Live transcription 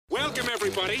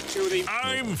everybody, to the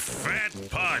I'm Fat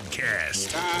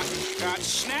Podcast.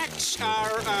 Snacks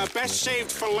are best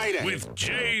saved for later. With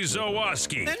Jay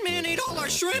Zawoski. That man ate all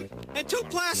our shrimp and 2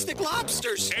 plastic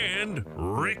lobsters. And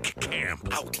Rick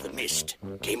Camp. Out the mist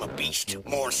came a beast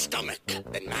more stomach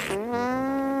than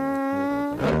man.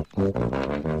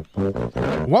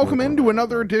 Welcome into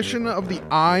another edition of the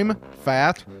I'm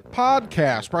Fat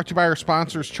Podcast, brought to you by our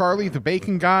sponsors Charlie the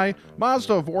Bacon Guy,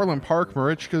 Mazda of Orland Park,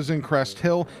 Marichka's in Crest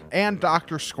Hill, and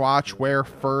Dr. Squatch, where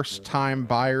first-time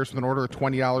buyers with an order of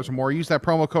 $20 or more use that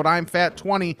promo code I'm Fat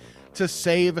 20 to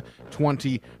save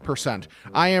 20%.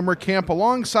 I am Rick Camp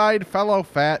alongside fellow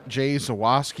fat Jay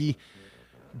Zawoski.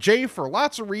 Jay, for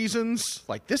lots of reasons,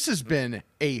 like this has been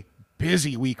a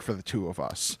busy week for the two of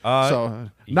us.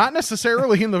 So not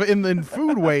necessarily in the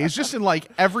food ways, just in like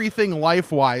everything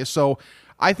life-wise. So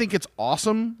I think it's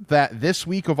awesome that this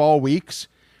week of all weeks,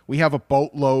 we have a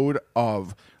boatload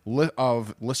of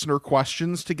listener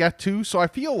questions to get to. So I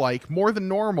feel like more than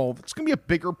normal, it's going to be a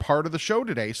bigger part of the show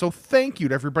today. So thank you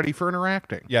to everybody for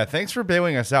interacting. Yeah, thanks for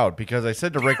bailing us out, because I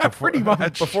said to Rick pretty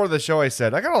much before the show, I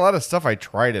said, I got a lot of stuff I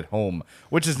tried at home,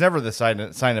 which is never the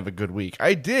sign of a good week.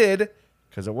 I did,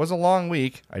 because it was a long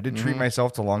week. I did treat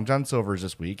myself to Long John Silver's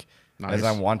this week, as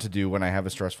I want to do when I have a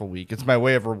stressful week. It's my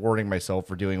way of rewarding myself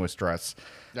for dealing with stress.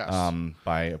 Yes.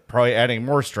 By probably adding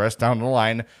more stress down the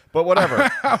line, but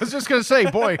whatever. I was just going to say,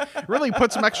 boy, really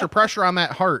put some extra pressure on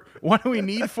that heart. What do we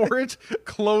need for it?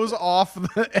 Close off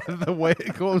the way,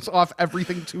 close off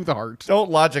everything to the heart. Don't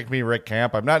logic me, Rick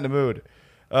Camp. I'm not in the mood.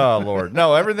 Oh, Lord.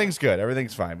 No, everything's good.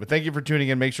 Everything's fine. But thank you for tuning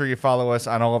in. Make sure you follow us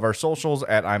on all of our socials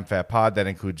at I'm Fat Pod. That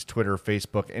includes Twitter,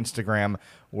 Facebook, Instagram.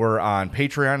 We're on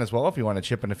Patreon as well if you want to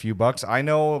chip in a few bucks. I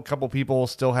know a couple people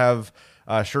still have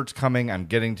shirts coming. I'm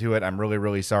getting to it. I'm really,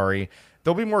 really sorry.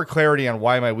 There'll be more clarity on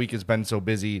why my week has been so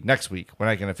busy next week when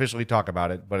I can officially talk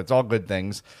about it, but it's all good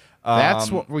things. That's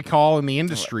what we call in the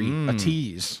industry a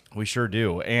tease. We sure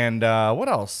do. And what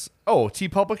else? Oh,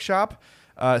 TeePublic Shop.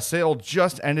 Sale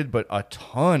just ended, but a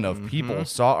ton of people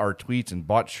saw our tweets and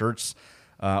bought shirts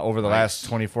over the last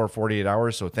 24, 48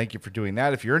 hours. So thank you for doing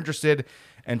that. If you're interested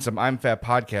in some I'm Fat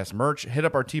Podcast merch, hit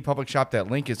up our TeePublic Shop.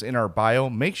 That link is in our bio.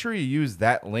 Make sure you use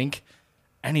that link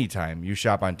anytime you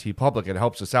shop on TeePublic. It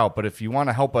helps us out. But if you want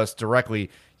to help us directly,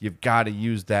 you've got to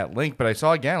use that link. But I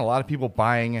saw, again, a lot of people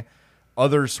buying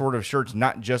other sort of shirts,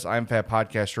 not just I'm Fat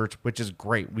Podcast shirts, which is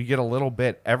great. We get a little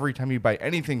bit every time you buy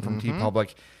anything from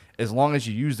TeePublic, as long as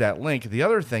you use that link. The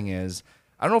other thing is,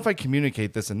 I don't know if I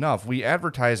communicate this enough, we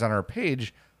advertise on our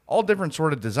page all different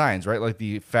sort of designs, right? Like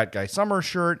the Fat Guy Summer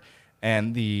shirt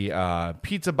and the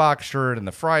pizza box shirt and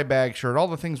the fry bag shirt, all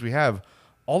the things we have.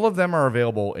 All of them are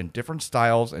available in different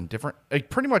styles and different, like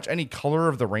pretty much any color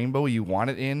of the rainbow you want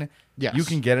it in. Yes. You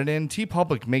can get it in.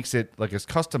 TeePublic makes it like as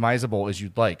customizable as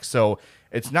you'd like. So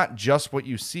it's not just what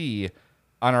you see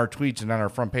on our tweets and on our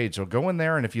front page. So go in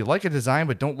there, and if you like a design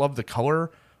but don't love the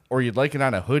color, or you'd like it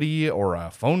on a hoodie or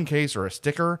a phone case or a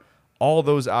sticker, all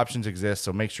those options exist.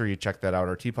 So make sure you check that out.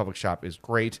 Our TeePublic Shop is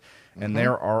great, and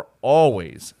there are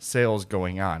always sales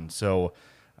going on. So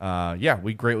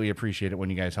we greatly appreciate it when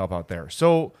you guys help out there.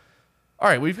 So, all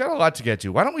right, we've got a lot to get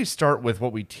to. Why don't we start with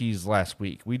what we teased last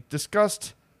week? We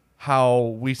discussed how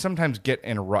we sometimes get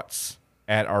in ruts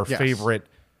at our favorite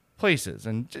places.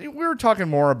 And we were talking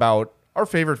more about our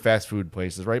favorite fast food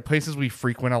places, right? Places we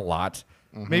frequent a lot.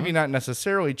 Maybe not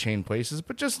necessarily chain places,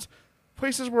 but just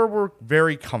places where we're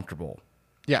very comfortable.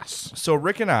 Yes. So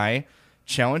Rick and I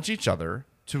challenge each other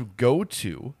to go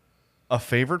to a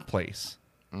favorite place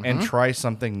and try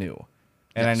something new.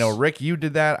 And I know, Rick, you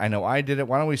did that. I know I did it.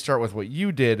 Why don't we start with what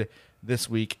you did this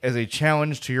week as a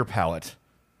challenge to your palate?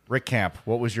 Rick Camp,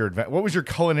 what was your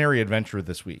culinary adventure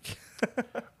this week?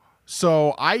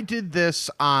 So I did this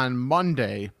on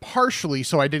Monday, partially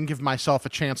so I didn't give myself a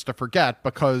chance to forget,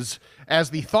 because as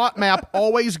the thought map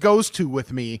always goes to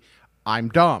with me, I'm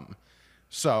dumb.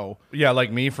 So yeah, like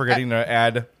me forgetting to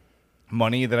add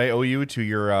money that I owe you to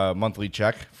your monthly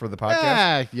check for the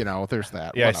podcast. There's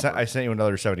that. Yeah, I sent you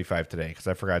another $75 today because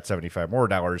I forgot $75 more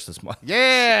this month.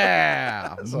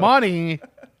 Yeah, money.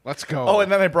 Let's go. Oh,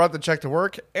 and then I brought the check to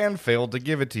work and failed to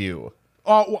give it to you.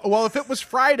 Well, if it was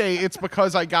Friday, it's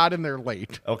because I got in there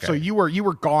late. Okay. So you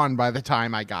were gone by the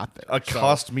time I got there.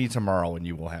 Accost me tomorrow and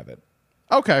you will have it.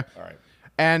 Okay. All right.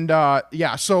 And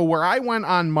so where I went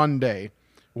on Monday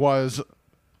was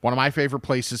one of my favorite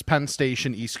places, Penn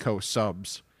Station East Coast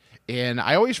Subs. And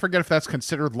I always forget if that's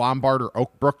considered Lombard or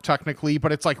Oakbrook technically,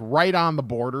 but it's like right on the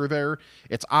border there.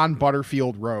 It's on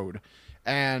Butterfield Road.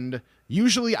 And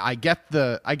usually I get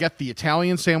the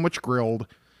Italian sandwich grilled,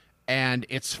 and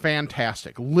it's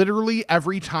fantastic. Literally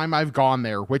every time I've gone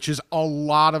there, which is a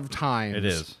lot of times. It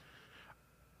is.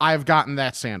 I've gotten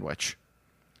that sandwich.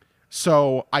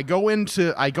 So I go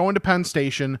into Penn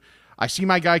Station. I see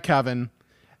my guy Kevin,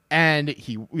 and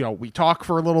he, we talk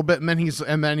for a little bit, and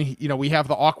then we have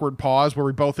the awkward pause where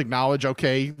we both acknowledge,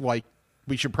 okay, like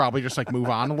we should probably just like move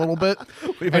on a little bit.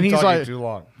 We've been talking too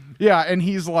long. Yeah, and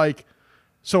he's like,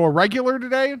 so a regular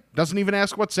today? Doesn't even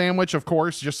ask what sandwich, of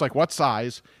course, just like what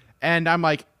size. And I'm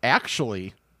like,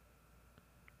 actually,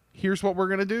 here's what we're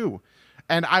going to do.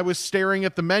 And I was staring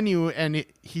at the menu, and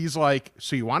he's like,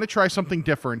 so you want to try something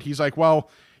different? He's like, well,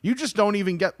 you just don't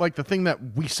even get like the thing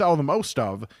that we sell the most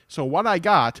of. So what I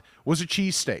got was a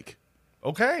cheesesteak.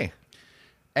 Okay.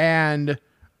 And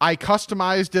I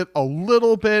customized it a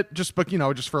little bit just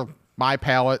for my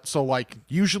palate. So like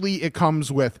usually it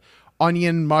comes with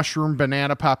onion, mushroom,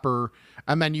 banana pepper,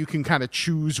 and then you can kind of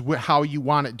choose how you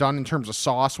want it done in terms of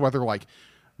sauce, whether like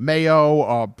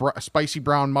mayo, spicy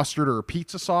brown mustard, or a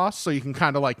pizza sauce. So you can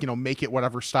kind of like, make it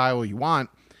whatever style you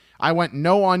want. I went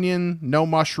no onion, no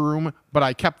mushroom, but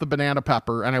I kept the banana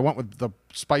pepper, and I went with the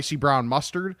spicy brown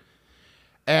mustard.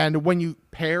 And when you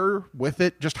pair with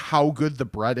it just how good the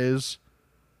bread is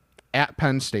at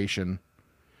Penn Station,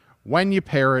 when you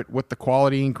pair it with the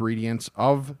quality ingredients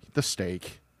of the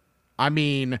steak, I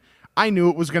mean, I knew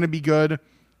it was going to be good.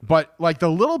 But like the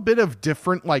little bit of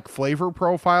different like flavor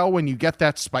profile when you get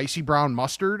that spicy brown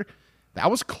mustard,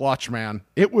 that was clutch, man.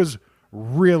 It was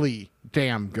really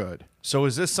damn good. So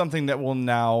is this something that will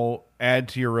now add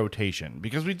to your rotation?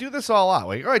 Because we do this all out.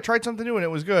 Like, I tried something new and it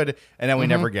was good, and then we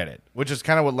never get it, which is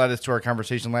kind of what led us to our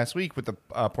conversation last week with the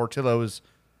Portillo's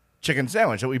chicken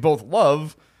sandwich that we both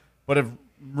love, but have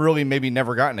really maybe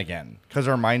never gotten again because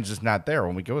our mind's just not there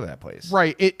when we go to that place.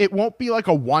 Right. It won't be like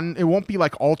it won't be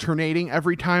like alternating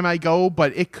every time I go,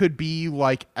 but it could be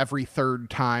like every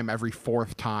third time, every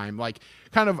fourth time. Like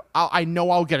kind of, I know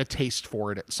I'll get a taste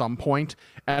for it at some point,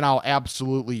 and I'll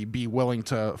absolutely be willing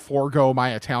to forego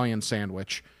my Italian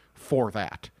sandwich for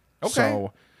that. Okay.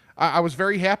 So I was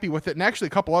very happy with it. And actually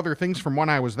a couple other things from when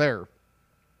I was there.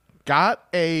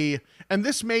 And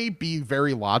this may be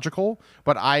very logical,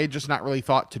 but I just not really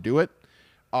thought to do it.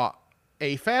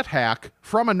 A fat hack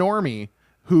from a normie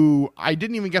who I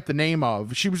didn't even get the name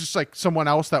of. She was just like someone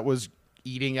else that was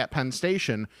eating at Penn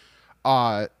Station.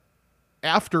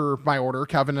 After my order,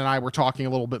 Kevin and I were talking a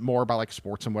little bit more about like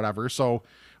sports and whatever. So I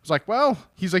was like, well,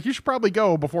 he's like, you should probably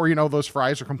go before, those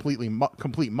fries are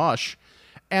complete mush.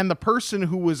 And the person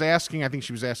who was asking, I think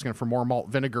she was asking for more malt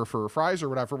vinegar for her fries or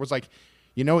whatever, was like,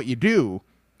 you know what you do?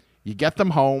 You get them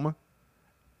home.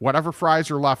 Whatever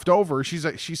fries are left over, she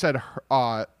said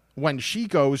when she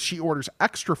goes, she orders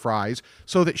extra fries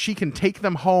so that she can take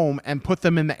them home and put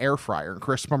them in the air fryer and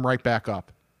crisp them right back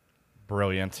up.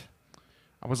 Brilliant.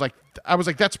 I was like,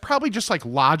 that's probably just like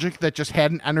logic that just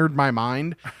hadn't entered my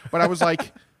mind. But I was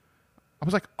like,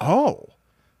 oh,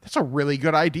 that's a really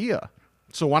good idea.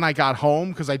 So when I got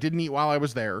home, because I didn't eat while I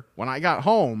was there, when I got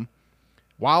home,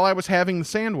 while I was having the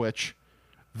sandwich,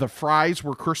 the fries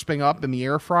were crisping up in the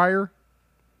air fryer.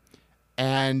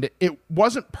 And it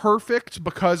wasn't perfect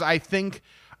because I think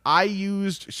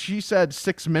she said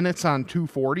 6 minutes on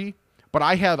 240, but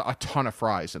I had a ton of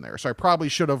fries in there. So I probably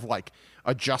should have like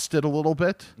adjusted a little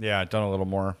bit. Yeah, done a little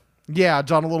more. Yeah,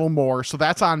 done a little more. So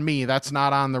that's on me. That's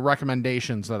not on the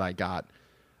recommendations that I got.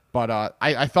 But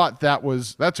I thought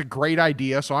that's a great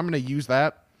idea. So I'm going to use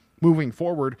that moving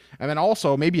forward. And then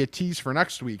also maybe a tease for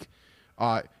next week.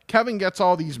 Kevin gets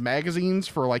all these magazines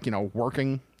for like,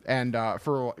 working and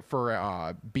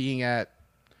for being at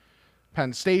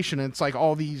Penn Station. And it's like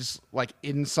all these like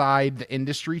inside the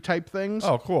industry type things.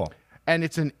 Oh, cool. And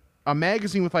it's a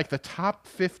magazine with like the top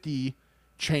 50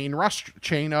 chain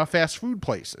fast food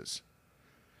places.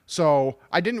 So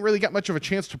I didn't really get much of a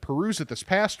chance to peruse it this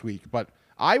past week, but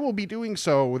I will be doing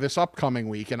so this upcoming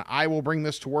week, and I will bring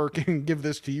this to work and give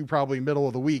this to you probably middle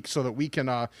of the week so that we can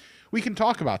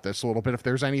talk about this a little bit if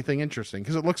there's anything interesting,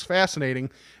 because it looks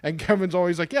fascinating. And Kevin's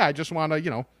always like, yeah, I just want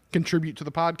to, contribute to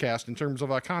the podcast in terms of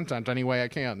content any way I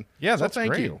can. Yeah, so that's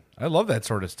thank great. you. I love that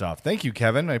sort of stuff. Thank you,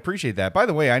 Kevin. I appreciate that. By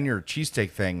the way, on your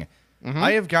cheesesteak thing,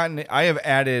 I have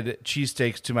added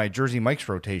cheesesteaks to my Jersey Mike's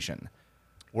rotation.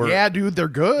 Yeah, dude, they're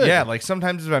good. Yeah, like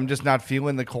sometimes if I'm just not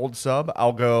feeling the cold sub,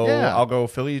 I'll go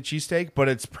Philly cheesesteak, but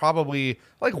it's probably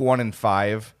like 1 in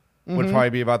 5 would probably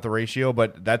be about the ratio.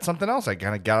 But that's something else. I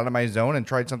kind of got out of my zone and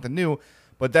tried something new.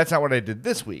 But that's not what I did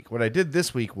this week. What I did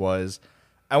this week was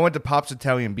I went to Pop's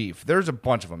Italian Beef. There's a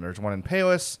bunch of them. There's one in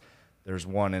Palos. There's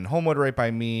one in Homewood right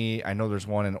by me. I know there's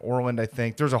one in Orland, I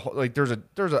think. There's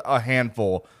a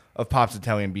handful of Pop's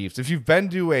Italian Beefs. If you've been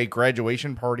to a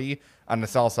graduation party on the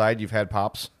south side, you've had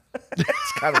Pop's.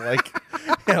 It's kind of like,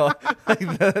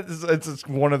 it's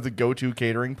one of the go-to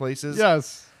catering places.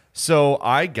 Yes. So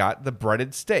I got the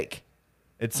breaded steak.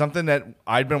 It's something that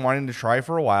I'd been wanting to try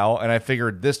for a while, and I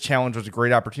figured this challenge was a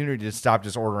great opportunity to stop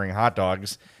just ordering hot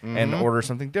dogs and order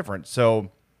something different.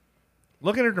 So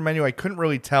looking at the menu, I couldn't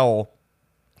really tell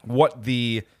what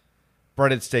the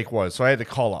breaded steak was. So I had to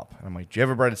call up. And I'm like, do you have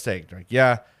a breaded steak? They're like,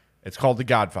 yeah, it's called the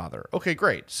Godfather. Okay,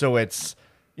 great. So it's,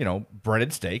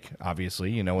 breaded steak, obviously.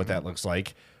 You know what that looks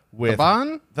like. With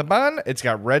the bun, it's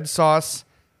got red sauce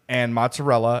and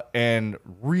mozzarella and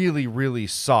really, really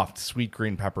soft sweet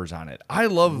green peppers on it. I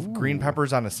love green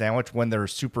peppers on a sandwich when they're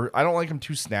I don't like them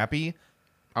too snappy.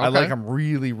 Okay. I like them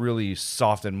really, really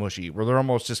soft and mushy, where they're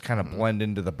almost just kind of blend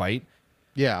into the bite.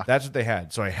 Yeah. That's what they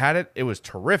had. So I had it. It was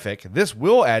terrific. This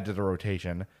will add to the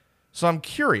rotation. So I'm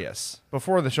curious.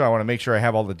 Before the show, I want to make sure I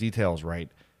have all the details right.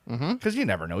 Because you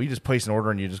never know. You just place an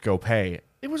order and you just go pay.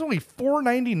 It was only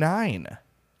 $4.99.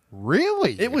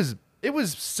 Really? It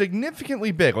was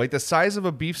significantly big, like the size of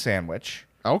a beef sandwich.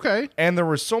 Okay. And there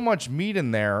was so much meat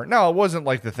in there. No, it wasn't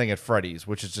like the thing at Freddy's,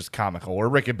 which is just comical, or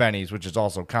Rick and Benny's, which is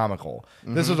also comical.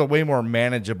 This was a way more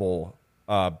manageable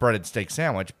breaded steak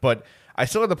sandwich, but I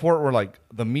still had the part where like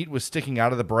the meat was sticking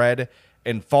out of the bread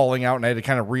and falling out, and I had to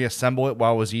kind of reassemble it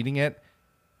while I was eating it.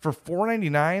 For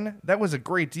 $4.99, that was a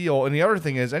great deal. And the other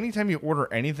thing is, anytime you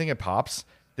order anything at Pops,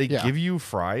 they give you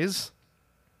fries.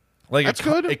 Like that's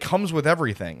good. It comes with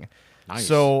everything. Nice.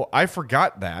 So I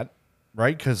forgot that,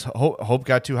 right? Because Hope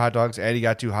got 2 hot dogs, Addie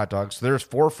got 2 hot dogs. So there's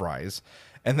 4 fries,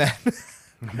 and then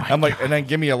I'm like, and then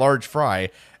give me a large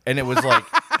fry. And it was like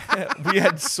we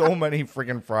had so many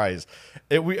freaking fries.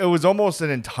 It was almost an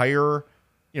entire,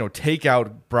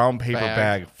 takeout brown paper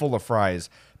bag full of fries.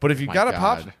 But if you've got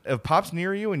a Pops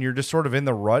near you and you're just sort of in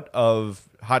the rut of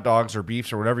hot dogs or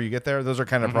beefs or whatever you get there, those are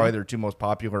kind of probably their 2 most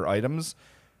popular items.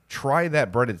 Try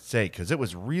that breaded steak because it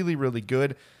was really, really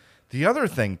good. The other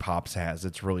thing Pops has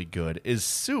that's really good is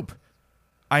soup.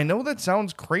 I know that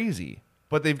sounds crazy,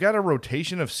 but they've got a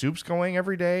rotation of soups going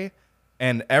every day,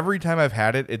 and every time I've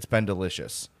had it, it's been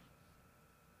delicious.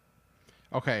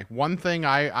 Okay, one thing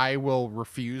I will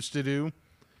refuse to do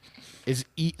is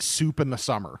eat soup in the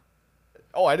summer.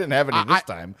 Oh, I didn't have any this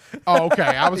time. Oh, okay.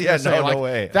 I was going to say, no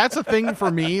way. That's a thing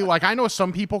for me. Like, I know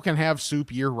some people can have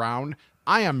soup year round.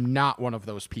 I am not one of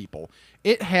those people.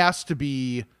 It has to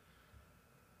be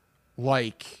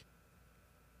like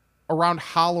around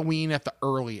Halloween at the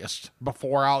earliest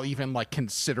before I'll even like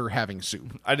consider having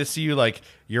soup. I just see you like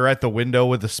you're at the window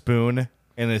with a spoon,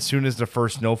 and as soon as the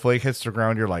first snowflake hits the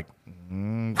ground, you're like,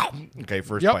 okay,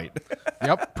 first bite.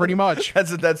 Yep, pretty much.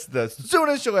 That's the as soon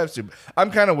as you'll have soup.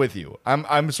 I'm kind of with you.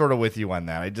 I'm sort of with you on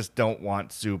that. I just don't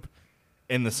want soup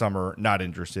in the summer. Not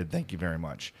interested. Thank you very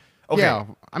much. Okay. Yeah,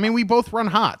 I mean, we both run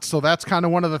hot, so that's kind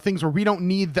of one of the things where we don't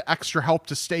need the extra help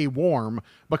to stay warm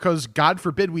because, God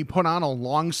forbid, we put on a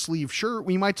long sleeve shirt,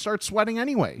 we might start sweating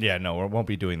anyway. Yeah, no, we won't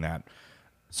be doing that.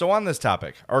 So on this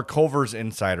topic, our Culver's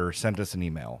Insider sent us an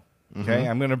email. Okay,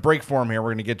 I'm going to break form here. We're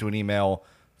going to get to an email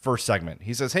first segment.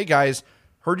 He says, hey, guys,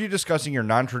 heard you discussing your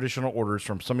non-traditional orders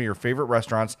from some of your favorite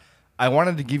restaurants. I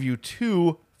wanted to give you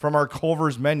 2 from our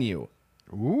Culver's menu.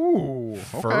 Ooh,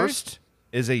 okay. First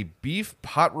is a beef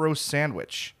pot roast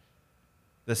sandwich.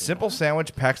 The simple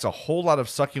sandwich packs a whole lot of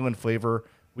succulent flavor.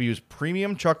 We use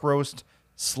premium chuck roast,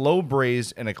 slow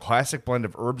braised, and a classic blend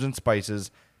of herbs and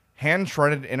spices, hand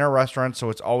shredded in our restaurant so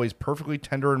it's always perfectly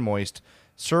tender and moist,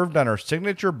 served on our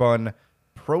signature bun.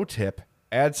 Pro tip,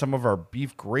 add some of our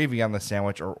beef gravy on the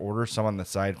sandwich or order some on the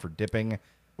side for dipping.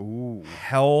 Ooh.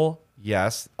 Hell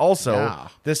yes. Also,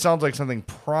 This sounds like something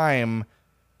prime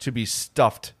to be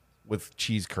stuffed with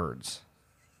cheese curds.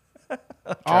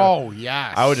 Oh,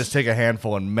 yes. I would just take a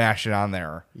handful and mash it on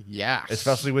there. Yes.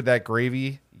 Especially with that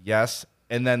gravy. Yes.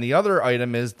 And then the other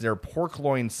item is their pork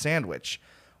loin sandwich.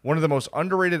 One of the most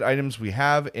underrated items we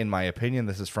have, in my opinion.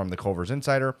 This is from the Culver's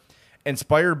Insider.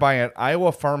 Inspired by an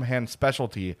Iowa farmhand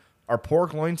specialty, our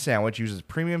pork loin sandwich uses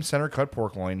premium center-cut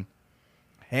pork loin,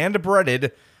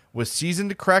 hand-breaded with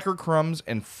seasoned cracker crumbs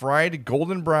and fried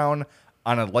golden brown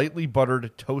on a lightly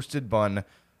buttered toasted bun.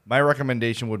 My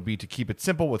recommendation would be to keep it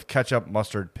simple with ketchup,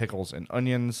 mustard, pickles, and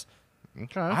onions.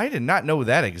 Okay. I did not know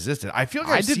that existed. I feel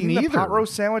like I've seen the pot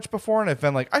roast sandwich before, and I've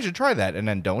been like, I should try that, and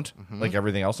then don't, like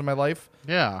everything else in my life.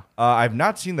 Yeah. I've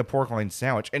not seen the pork loin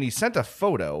sandwich, and he sent a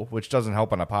photo, which doesn't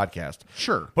help on a podcast.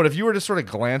 Sure. But if you were just sort of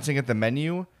glancing at the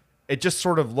menu, it just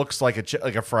sort of looks like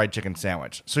a fried chicken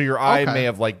sandwich. So your eye may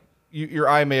have your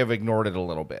eye may have ignored it a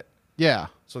little bit. Yeah.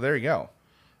 So there you go.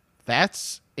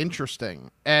 That's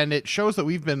interesting, and it shows that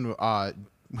we've been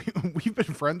we've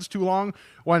been friends too long.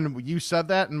 When you said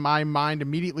that, and my mind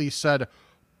immediately said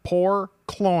 "poor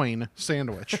cloyne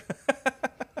sandwich."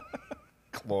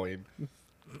 Cloyne.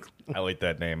 I like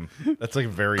that name. That's like a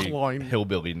very Cloyne.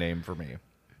 hillbilly name for me.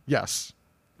 Yes.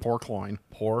 Pork loin.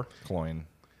 Poor Cloyne.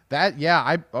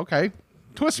 Okay.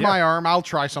 Twist Yeah. my arm. I'll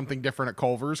try something different at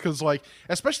Culver's because, like,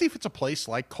 especially if it's a place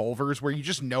like Culver's where you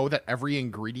just know that every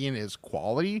ingredient is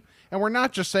quality, and we're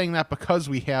not just saying that because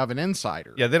we have an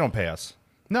insider. Yeah, they don't pay us.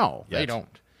 No, they Yet.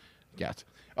 don't yet.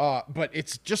 But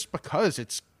it's just because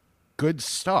it's good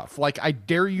stuff. Like, I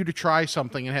dare you to try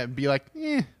something and be like,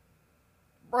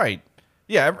 Right.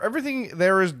 Yeah, everything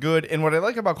there is good. And what I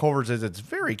like about Culver's is it's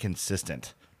very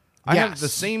consistent. I have the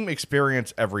Yes. same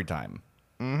experience every time.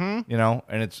 Mm-hmm. You know,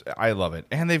 and I love it.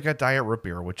 And they've got Diet Root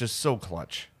Beer, which is so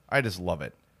clutch. I just love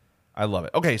it. I love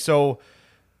it. Okay, so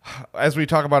as we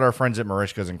talk about our friends at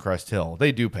Marishka's in Crest Hill,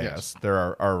 they do pay Yes. us.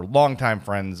 They're our longtime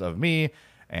friends of me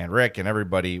and Rick and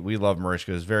everybody. We love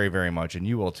Marishka's very, very much, and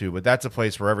you will too. But that's a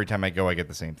place where every time I go, I get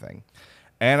the same thing.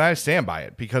 And I stand by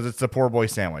it because it's the poor boy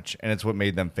sandwich, and it's what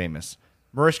made them famous.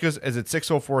 Marishka's is at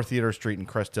 604 Theater Street in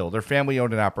Crest Hill. They're family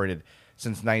owned and operated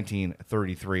since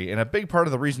 1933. And a big part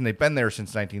of the reason they've been there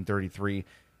since 1933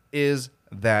 is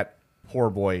that poor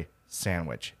boy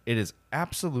sandwich. It is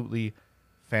absolutely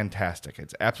fantastic.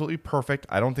 It's absolutely perfect.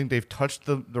 I don't think they've touched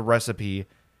the recipe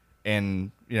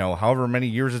in, however many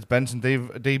years it's been since they've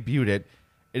debuted it.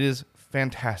 It is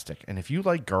fantastic. And if you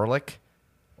like garlic,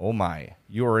 oh my,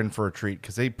 you are in for a treat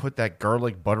because they put that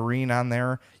garlic butterine on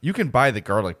there. You can buy the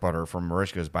garlic butter from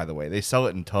Marishka's, by the way. They sell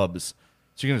it in tubs.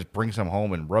 So you can just bring some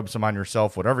home and rub some on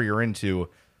yourself, whatever you're into.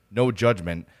 No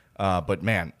judgment. But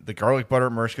man, the garlic butter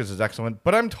at Marishka's is excellent.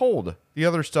 But I'm told the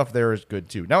other stuff there is good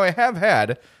too. Now, I have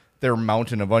had their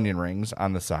mountain of onion rings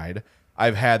on the side.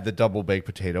 I've had the double baked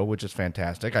potato, which is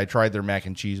fantastic. I tried their mac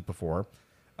and cheese before.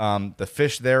 The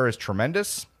fish there is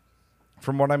tremendous.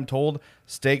 From what I'm told,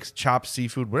 steaks, chopped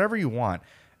seafood, whatever you want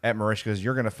at Marishka's,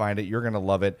 you're going to find it. You're going to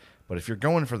love it. But if you're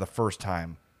going for the first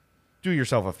time, do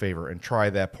yourself a favor and try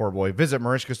that poor boy. Visit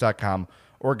Marishkas.com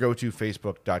or go to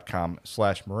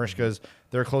Facebook.com/Marishkas.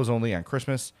 They're closed only on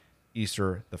Christmas,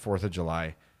 Easter, the 4th of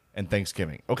July, and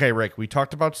Thanksgiving. Okay, Rick, we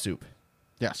talked about soup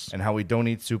yes. and how we don't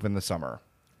eat soup in the summer.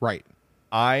 Right.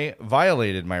 I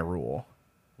violated my rule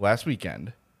last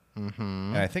weekend.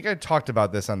 And I think I talked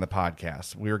about this on the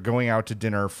podcast. We were going out to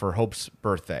dinner for Hope's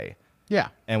birthday. Yeah.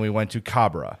 And we went to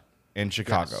Cabra in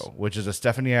Chicago, Yes. which is a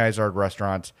Stephanie Izard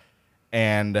restaurant.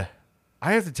 And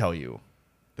I have to tell you,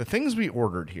 the things we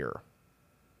ordered here,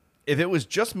 if it was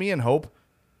just me and Hope,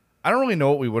 I don't really know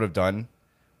what we would have done.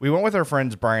 We went with our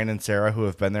friends Brian and Sarah, who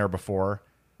have been there before.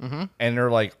 And they're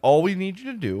like, all we need you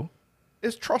to do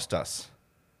is trust us.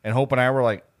 And Hope and I were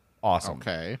like, awesome.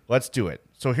 Okay. Let's do it.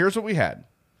 So here's what we had.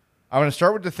 I'm going to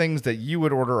start with the things that you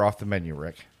would order off the menu,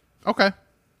 Rick. Okay.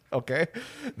 Okay.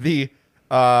 The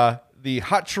hot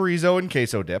chorizo and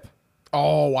queso dip.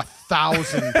 Oh,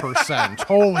 1,000%.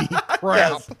 Holy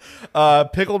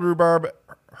crap. Pickled rhubarb,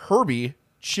 Herbie,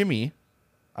 chimmy.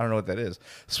 I don't know what that is.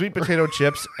 Sweet potato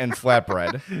chips and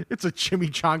flatbread. It's a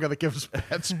chimichanga that gives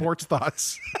bad sports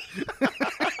thoughts.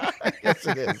 Yes,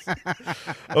 it is.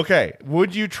 Okay.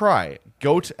 Would you try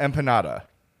goat empanada?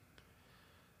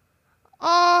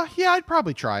 Yeah, I'd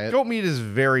probably try it. Goat meat is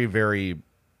very, very,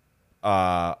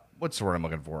 what's the word I'm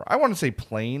looking for? I want to say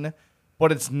plain,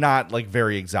 but it's not like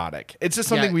very exotic. It's just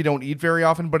something Yeah. we don't eat very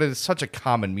often, but it's such a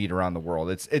common meat around the world.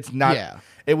 It's not, Yeah.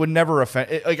 it would never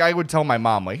offend, like I would tell my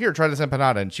mom, like, here, try this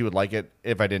empanada, and she would like it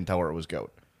if I didn't tell her it was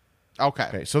goat.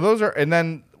 Okay, so those are, and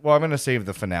then, well, I'm going to save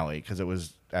the finale because it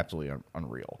was absolutely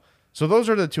unreal. So those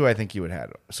are the two I think you would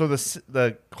have. So the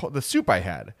soup I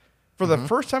had, for the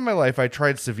first time in my life, I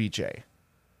tried ceviche.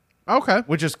 Okay.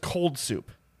 Which is cold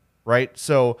soup, right?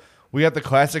 So we got the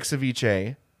classic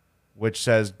ceviche, which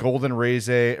says golden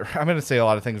raisin. I'm going to say a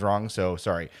lot of things wrong, so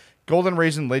sorry. Golden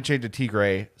raisin, leche de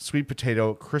tigre, sweet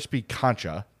potato, crispy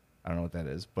concha. I don't know what that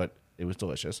is, but it was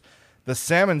delicious. The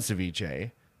salmon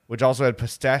ceviche, which also had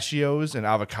pistachios and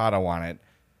avocado on it.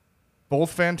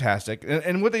 Both fantastic.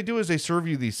 And what they do is they serve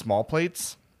you these small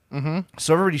plates,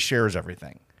 so everybody shares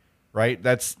everything, right?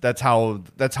 That's how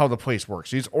the place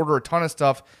works. You just order a ton of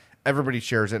stuff. Everybody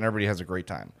shares it, and everybody has a great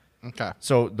time. Okay.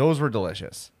 So those were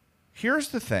delicious. Here's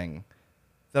the thing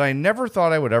that I never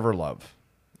thought I would ever love.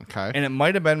 Okay. And it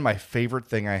might have been my favorite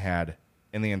thing I had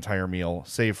in the entire meal,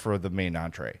 save for the main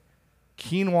entree.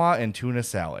 Quinoa and tuna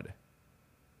salad.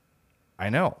 I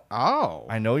know. Oh.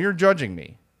 I know you're judging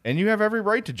me, and you have every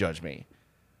right to judge me.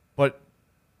 But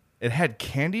it had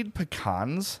candied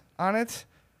pecans on it,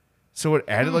 so it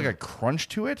added like a crunch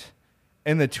to it.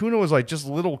 And the tuna was like just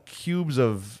little cubes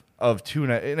of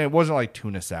tuna, and it wasn't like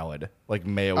tuna salad, like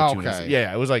mayo tuna. Okay.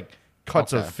 Yeah, it was like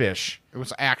cuts of Okay. fish. It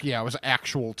was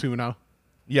actual tuna.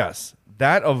 Yes,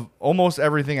 that of almost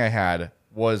everything I had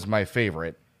was my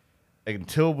favorite.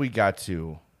 until we got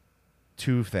to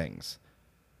two things.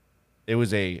 It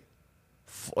was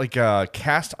like a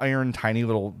cast iron tiny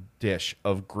little dish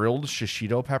of grilled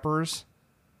shishito peppers.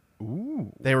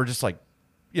 Ooh. They were just like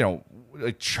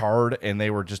charred, and they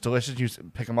were just delicious. You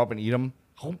pick them up and eat them.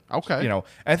 Okay. And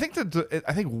I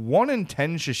think 1 in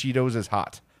 10 shishitos is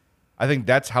hot. I think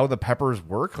that's how the peppers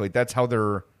work. Like that's how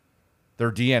their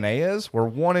DNA is. Where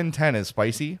 1 in 10 is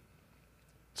spicy.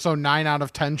 So 9 out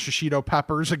of 10 shishito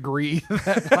peppers agree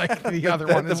that like the other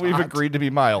one is we've hot. agreed to be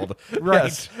mild.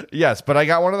 Right. Yes, but I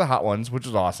got one of the hot ones, which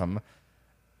was awesome.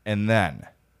 And then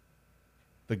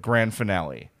the grand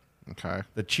finale. Okay.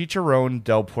 The chicharrón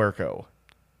del puerco.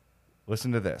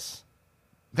 Listen to this.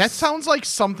 That sounds like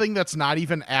something that's not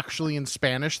even actually in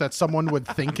Spanish that someone would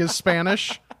think is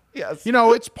Spanish. Yes.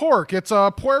 It's pork. It's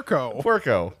a puerco.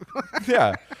 Puerco.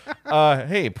 Yeah.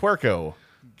 Hey, puerco.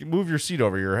 Move your seat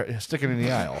over. You're sticking in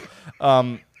the aisle.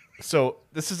 So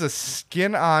this is a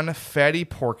skin-on fatty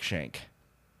pork shank.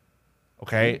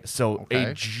 Okay? So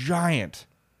a giant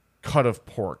cut of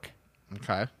pork.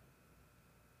 Okay.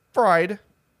 Fried.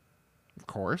 Of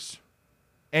course.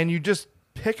 And you just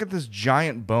pick at this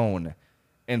giant bone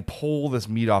and pull this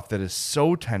meat off that is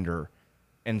so tender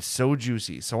and so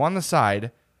juicy. So on the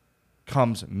side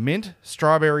comes mint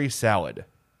strawberry salad.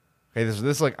 Okay, this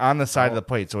is like on the side of the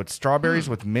plate. So it's strawberries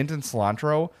with mint and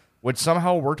cilantro, which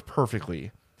somehow worked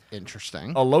perfectly.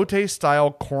 Interesting. Elote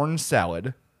style corn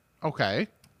salad. Okay.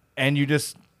 And you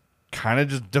just kind of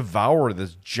just devour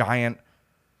this giant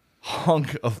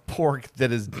hunk of pork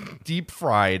that is deep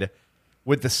fried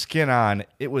with the skin on.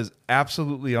 It was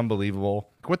absolutely unbelievable.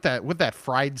 With that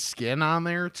fried skin on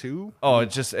there too. Oh,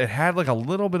 it had like a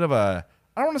little bit of a,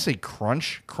 I don't want to say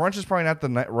crunch. Crunch is probably not the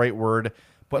right word,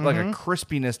 but like a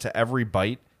crispiness to every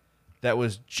bite that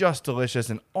was just delicious,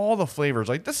 and all the flavors.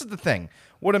 Like, this is the thing.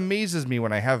 What amazes me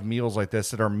when I have meals like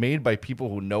this that are made by people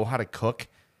who know how to cook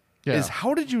is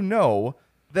how did you know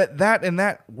that and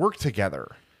that work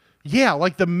together? Yeah,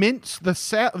 like the mint,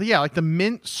 like the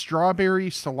mint strawberry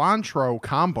cilantro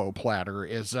combo platter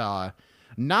is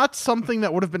not something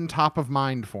that would have been top of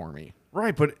mind for me.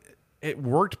 Right, but it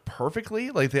worked perfectly.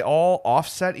 Like, they all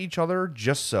offset each other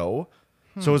just so.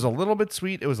 So it was a little bit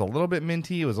sweet. It was a little bit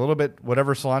minty. It was a little bit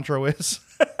whatever cilantro is.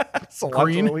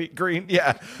 Cilantro green.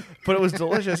 Yeah. But it was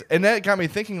delicious. And that got me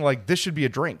thinking, like, this should be a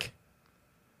drink.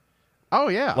 Oh,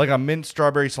 yeah. Like a mint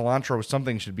strawberry cilantro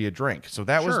something should be a drink. So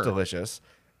that was delicious.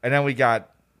 And then we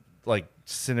got, like,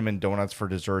 cinnamon donuts for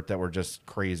dessert that were just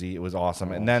crazy. It was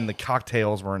awesome. And then the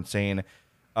cocktails were insane.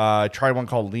 I tried one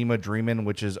called Lima Dreamin',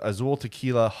 which is Azul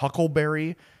Tequila,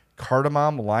 Huckleberry,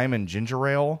 Cardamom, Lime, and Ginger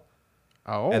Ale.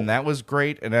 Oh. And that was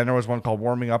great. And then there was one called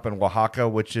Warming Up in Oaxaca,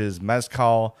 which is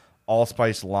Mezcal,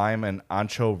 Allspice, Lime, and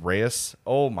Ancho Reyes.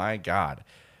 Oh, my God.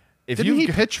 Didn't he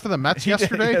pitch for the Mets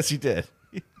yesterday? Yes, he did.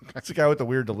 That's the guy with the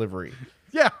weird delivery.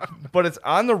 Yeah. But it's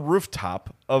on the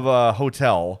rooftop of a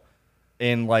hotel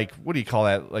in, like, what do you call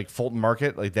that? Like Fulton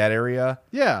Market, like that area.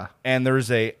 Yeah. And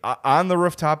there's on the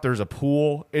rooftop, there's a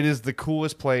pool. It is the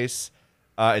coolest place.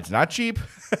 It's not cheap.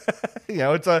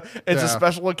 It's a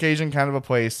special occasion kind of a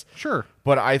place. Sure.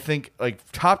 But I think, like,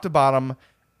 top to bottom,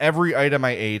 every item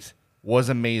I ate was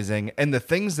amazing. And the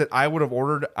things that I would have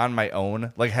ordered on my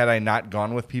own, like had I not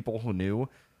gone with people who knew,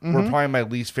 were probably my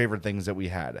least favorite things that we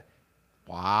had.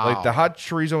 Wow. Like the hot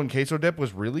chorizo and queso dip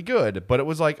was really good, but it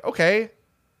was like, okay,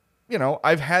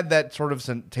 I've had that sort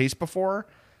of taste before.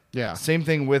 Yeah. Same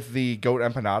thing with the goat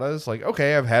empanadas. Like,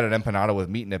 okay, I've had an empanada with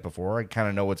meat in it before. I kind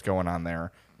of know what's going on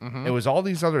there. It was all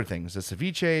these other things: the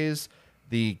ceviches,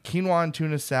 the quinoa and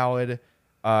tuna salad,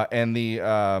 and the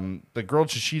grilled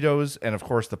shishitos, and of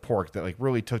course the pork that like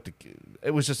really took the.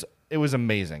 It was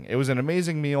amazing. It was an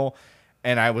amazing meal,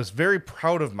 and I was very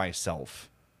proud of myself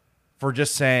for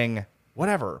just saying,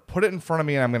 whatever, put it in front of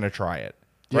me, and I'm going to try it.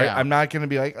 Right? Yeah. I'm not going to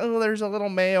be like, oh, there's a little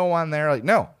mayo on there. Like,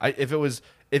 no, if it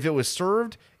was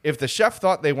served, if the chef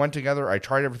thought they went together, I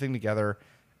tried everything together,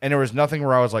 and there was nothing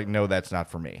where I was like, no, that's not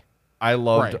for me. I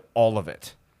loved all of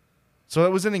it. So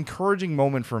it was an encouraging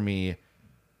moment for me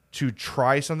to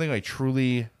try something like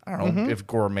truly, I don't know if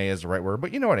gourmet is the right word,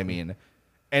 but you know what I mean,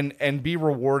 and be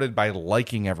rewarded by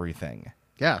liking everything.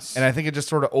 Yes. And I think it just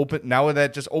sort of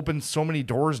opens so many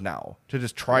doors now to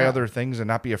just try other things and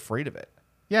not be afraid of it.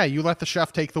 Yeah, you let the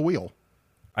chef take the wheel.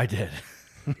 I did.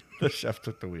 The chef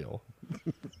took the wheel.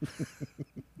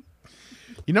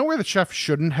 You know where the chef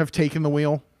shouldn't have taken the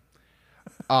wheel?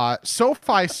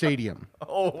 SoFi Stadium.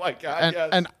 Oh my God! Yes.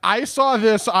 And I saw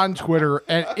this on Twitter,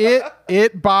 and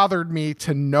it bothered me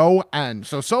to no end.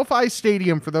 So SoFi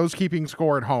Stadium, for those keeping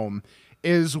score at home,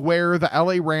 is where the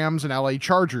LA Rams and LA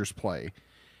Chargers play.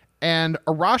 And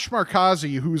Arash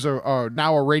Markazi, who's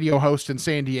now a radio host in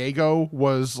San Diego,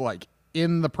 was like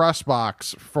in the press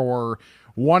box for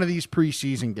one of these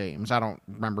preseason games. I don't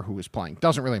remember who was playing.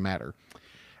 Doesn't really matter.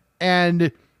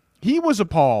 And he was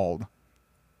appalled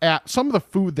at some of the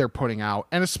food they're putting out,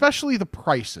 and especially the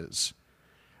prices.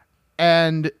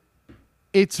 And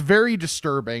it's very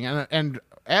disturbing. And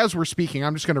as we're speaking,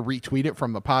 I'm just going to retweet it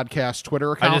from the podcast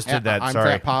Twitter account. I just did that. I'm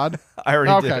Sorry. Fat Pod. I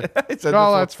already did. Okay. I said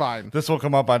No, this that's fine. This will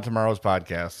come up on tomorrow's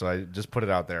podcast, so I just put it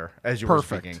out there as you were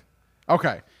speaking.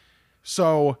 Okay.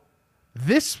 So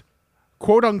this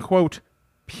quote-unquote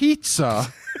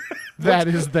pizza that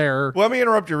is there. Let me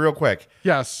interrupt you real quick.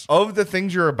 Yes. Of the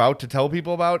things you're about to tell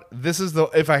people about, this is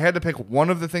if I had to pick one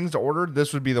of the things to order,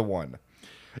 this would be the one.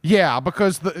 Yeah,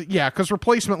 because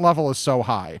replacement level is so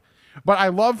high. But I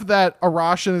love that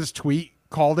Arash in his tweet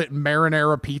called it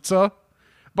marinara pizza,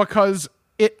 because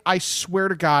I swear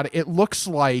to God, it looks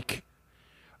like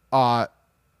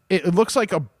it looks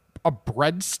like a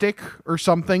breadstick or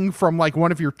something from like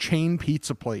one of your chain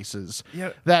pizza places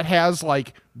that has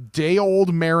like day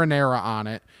old marinara on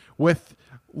it with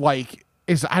like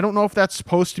I don't know if that's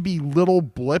supposed to be little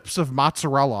blips of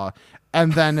mozzarella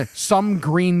and then some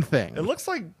green thing. It looks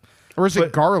like, or is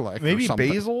it garlic? maybe or something?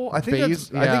 basil? I think I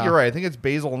think yeah. you're right. I think it's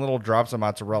basil and little drops of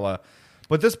mozzarella.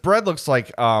 But this bread looks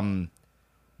like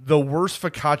the worst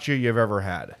focaccia you've ever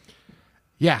had.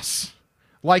 Yes.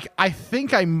 Like, I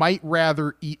think I might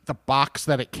rather eat the box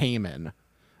that it came in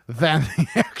than the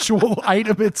actual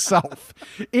item itself.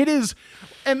 It is,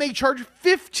 and they charge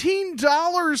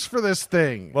 $15 for this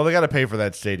thing. Well, they got to pay for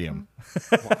that stadium.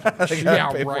 They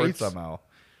got to pay for it somehow.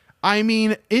 I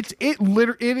mean, it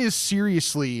is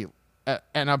seriously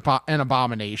an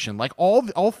abomination. Like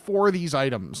all four of these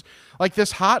items, like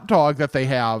this hot dog that they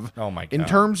have. Oh my God. In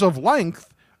terms of length,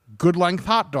 good length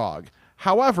hot dog.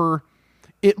 However,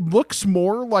 it looks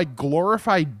more like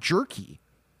glorified jerky.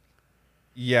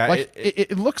 Yeah, like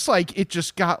it looks like it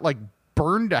just got like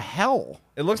burned to hell.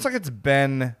 It looks like it's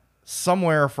been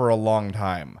somewhere for a long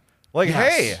time. Like,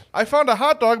 Yes. hey, I found a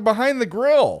hot dog behind the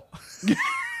grill.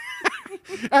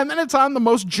 And then it's on the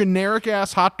most generic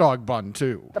ass hot dog bun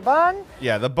too. The bun?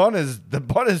 Yeah, the bun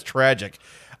is tragic.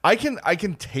 I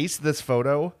can taste this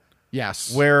photo.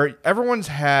 Yes. Where everyone's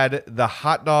had the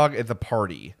hot dog at the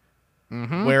party,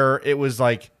 where it was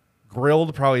like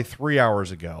grilled probably 3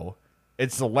 hours ago.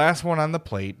 It's the last one on the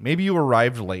plate. Maybe you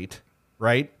arrived late,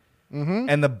 right? Mm-hmm.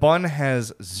 And the bun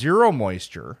has zero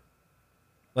moisture,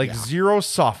 zero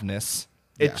softness.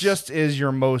 It Yes. just is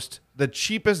the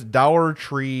cheapest Dollar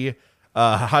Tree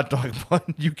hot dog bun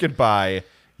you could buy.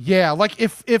 Yeah, like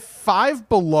if Five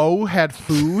Below had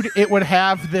food, it would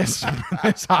have this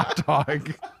hot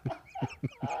dog.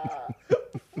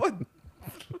 What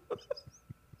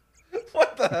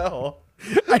the hell?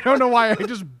 I don't know why I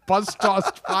just buzz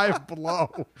tossed Five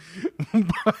Below.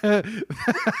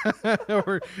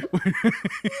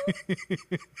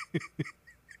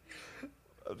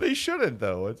 They shouldn't,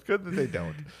 though. It's good that they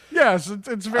don't. Yes,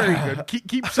 it's very good.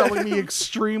 Keep selling me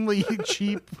extremely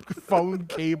cheap phone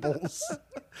cables.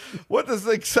 What does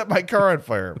they set my car on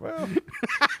fire? Well,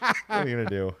 what are you going to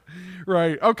do?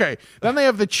 Right. Okay. Then they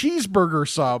have the cheeseburger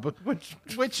sub,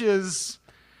 which is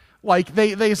like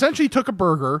they essentially took a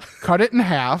burger, cut it in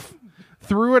half,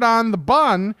 threw it on the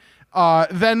bun,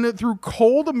 then threw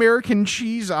cold American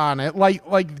cheese on it,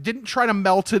 like didn't try to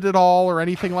melt it at all or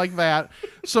anything like that.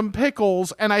 Some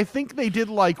pickles, and I think they did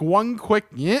like one quick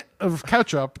of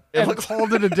ketchup and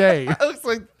called it a day. It looks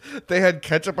like they had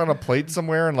ketchup on a plate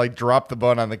somewhere and like dropped the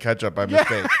bun on the ketchup by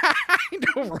mistake. I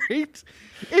know, right?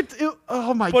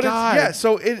 Oh my But God.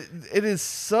 so it is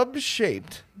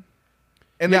sub-shaped.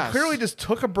 And Yes. they clearly just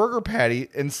took a burger patty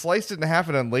and sliced it in half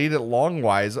and then laid it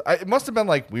longwise. It must have been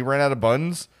like, we ran out of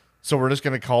buns, so we're just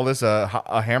going to call this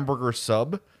a hamburger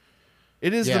sub.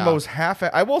 It is the most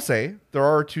I will say, there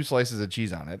are 2 slices of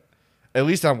cheese on it. At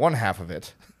least on one half of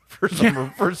it. For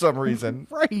some reason.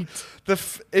 Right.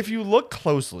 If you look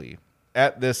closely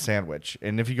at this sandwich,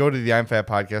 and if you go to the I'm Fat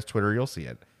Podcast Twitter, you'll see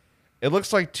it. It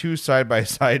looks like 2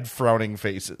 side-by-side frowning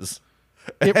faces.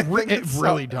 It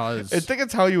really does. I think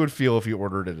it's how you would feel if you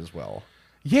ordered it as well.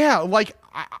 Yeah, like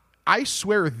I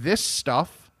swear this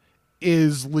stuff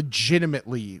is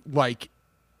legitimately like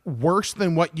worse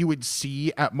than what you would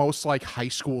see at most like high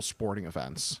school sporting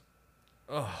events.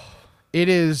 It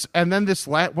is, and then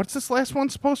what's this last one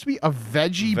supposed to be? A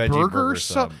veggie burger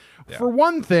sub. Yeah. For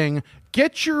one thing,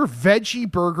 get your veggie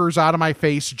burgers out of my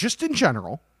face just in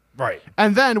general. Right.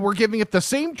 And then we're giving it the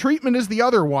same treatment as the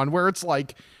other one where it's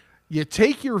like you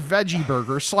take your veggie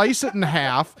burger, slice it in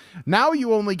half. Now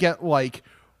you only get like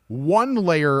one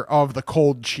layer of the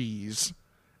cold cheese.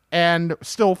 and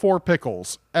still 4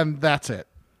 pickles, and that's it.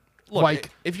 Look, like,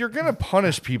 if you're going to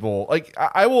punish people, like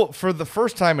I will, for the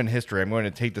first time in history, I'm going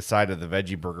to take the side of the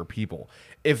veggie burger people.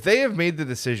 If they have made the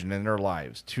decision in their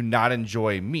lives to not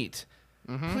enjoy meat,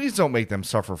 please don't make them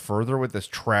suffer further with this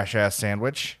trash-ass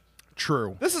sandwich.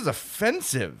 true. This is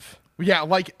offensive. Yeah,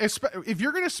 like, if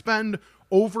you're going to spend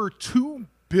over $2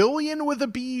 billion with a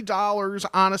B dollars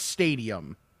on a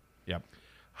stadium, Yep.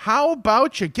 how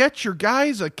about you get your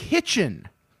guys a kitchen?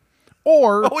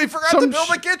 Or Oh, we forgot to build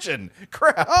a kitchen.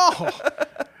 Crap. Oh.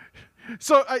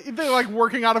 So they're like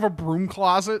working out of a broom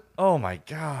closet. Oh my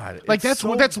God. Like It's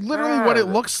that's so literally what it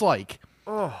bad. looks like.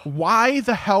 Why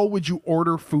the hell would you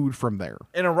order food from there?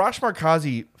 And Arash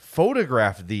Markazi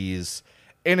photographed these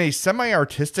in a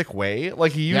semi-artistic way.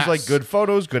 Like he used Yes. like good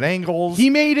photos, good angles. He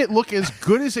made it look as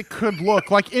good as it could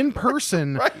look. Like in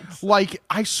person, Right. like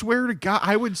I swear to God,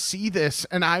 I would see this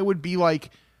and I would be like,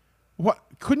 what?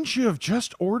 Couldn't you have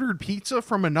just ordered pizza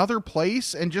from another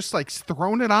place and just like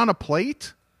thrown it on a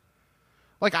plate?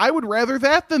 Like I would rather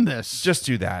that than this. Just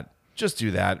do that. Just do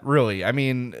that. Really. I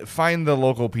mean, find the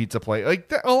local pizza place.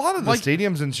 Like a lot of the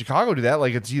stadiums in Chicago do that.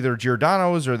 Like it's either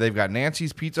Giordano's or they've got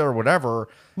Nancy's Pizza or whatever.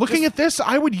 Looking at this,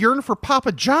 I would yearn for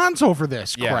Papa John's over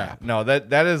this crap. No,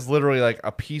 that is literally like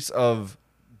a piece of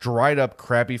dried up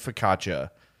crappy focaccia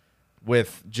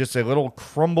with just a little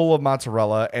crumble of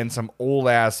mozzarella and some old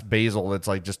ass basil that's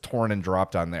like just torn and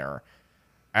dropped on there.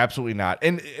 Absolutely not.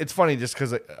 And it's funny just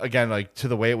because, again, like to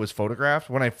the way it was photographed,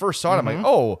 when I first saw it, I'm like,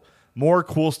 oh, more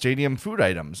cool stadium food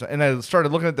items. And I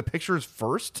started looking at the pictures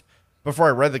first before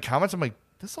I read the comments. I'm like,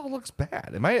 this all looks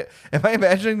bad. Am I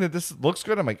imagining that this looks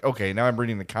good? I'm like, okay, now I'm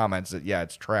reading the comments that, yeah,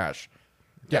 it's trash.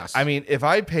 Yes. I mean, if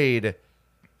I paid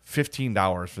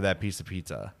 $15 for that piece of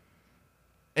pizza,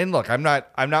 and look, I'm not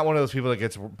one of those people that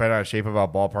gets bent out of shape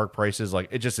about ballpark prices. Like,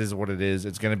 it just is what it is.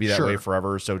 It's going to be that way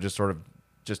forever. So just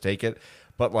take it.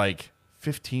 But like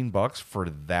 $15 for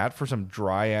that, for some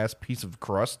dry ass piece of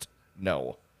crust?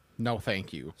 No,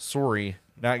 Thank you. sorry,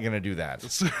 not going to do that.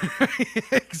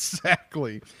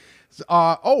 Exactly.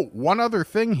 One other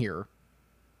thing here.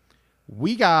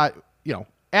 We got,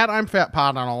 at I'm Fat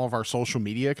Pod on all of our social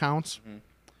media accounts.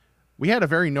 We had a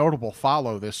very notable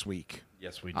follow this week.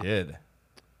 Yes, we did.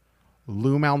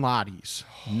 Lou Malnati's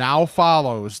now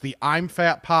follows the I'm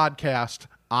Fat podcast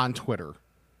on Twitter.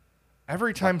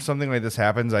 Every time something like this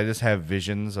happens, I just have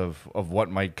visions of what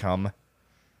might come.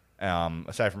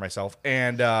 Aside from myself,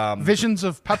 and Visions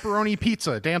of pepperoni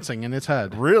pizza dancing in his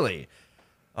head. really,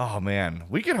 oh man,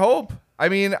 we could hope. I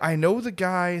mean, I know the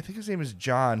guy. I think his name is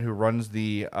John, who runs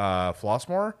the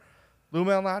Flossmore Lou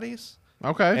Malnati's.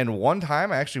 Okay. And one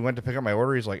time, I actually went to pick up my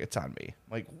order. He's like, "It's on me."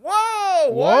 I'm like, whoa,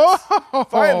 what? Whoa!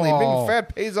 Finally, being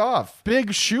fat pays off.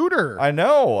 Big shooter. I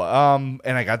know.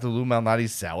 And I got the Lou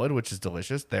Malnati's salad, which is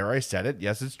delicious. There, I said it.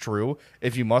 Yes, it's true.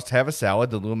 If you must have a salad,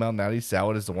 the Lou Malnati's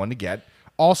salad is the one to get.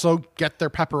 Also, get their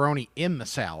pepperoni in the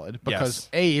salad because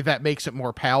Yes. A, that makes it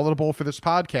more palatable for this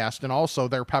podcast, and also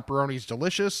their pepperoni's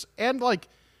delicious. And like,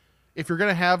 if you're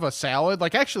gonna have a salad,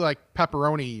 like actually like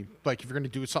pepperoni, like if you're gonna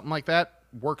do something like that,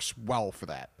 works well for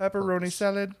that. Pepperoni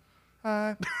salad.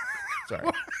 Sorry,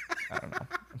 I don't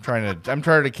know. I'm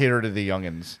trying to cater to the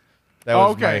youngins. That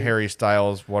was my Okay. Harry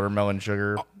Styles watermelon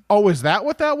sugar Oh, is that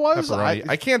what that was? pepperoni.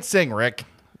 I can't sing, Rick.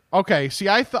 Okay, see,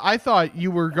 I thought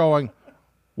you were going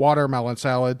watermelon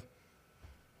salad.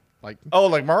 Like, Oh,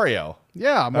 like Mario.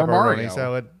 yeah, more Pepperoni Mario.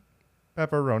 salad.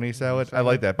 Pepperoni salad. I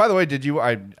like that. By the way, did you?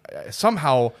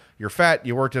 Somehow you're fat.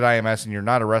 You worked at IMS, and you're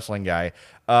not a wrestling guy.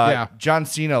 Yeah. John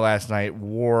Cena last night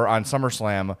wore on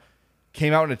SummerSlam,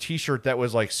 came out in a T-shirt that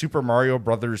was like Super Mario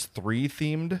Brothers 3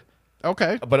 themed,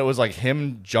 Okay. but it was like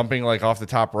him jumping like off the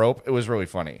top rope. It was really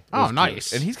funny. It Oh, was cute.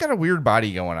 nice. And he's got a weird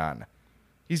body going on.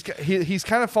 He's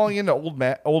kind of falling into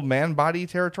old man body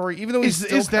territory, even though he's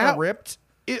Is still kind that- of ripped.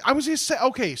 I was just say,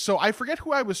 okay, so I forget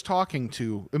who I was talking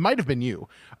to. It might have been you,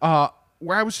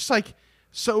 where I was just like,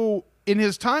 so in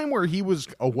his time where he was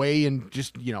away and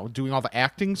just, doing all the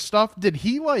acting stuff, did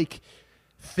he like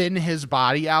thin his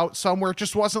body out somewhere? It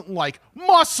just wasn't like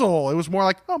muscle. It was more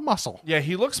like muscle. Yeah,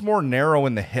 he looks more narrow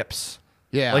in the hips.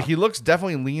 Yeah. Like he looks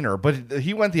definitely leaner, but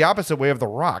he went the opposite way of The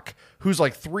Rock, who's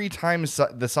like 3 times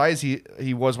the size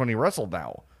he was when he wrestled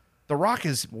now. The Rock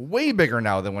is way bigger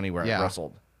now than when he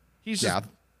wrestled. He's just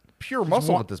pure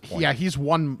muscle at this point. Yeah, he's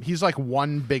like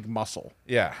one big muscle.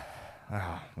 Yeah.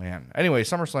 Oh, man. Anyway,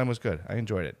 SummerSlam was good. I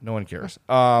enjoyed it. No one cares.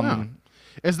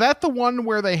 Is that the one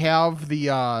where they have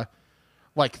the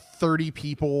like 30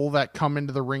 people that come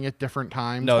into the ring at different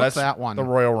times? No, What's that's that one? the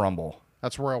Royal Rumble.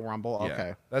 That's Royal Rumble. Yeah,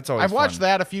 Okay. that's always I've watched fun.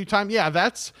 that a few times. Yeah,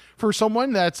 that's for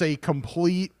someone that's a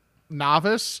complete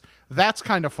novice. That's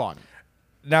kind of fun.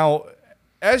 Now,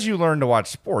 as you learn to watch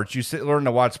sports, learn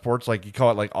to watch sports like you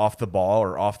call it like off the ball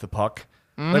or off the puck.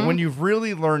 Like when you've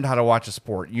really learned how to watch a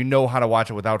sport, you know how to watch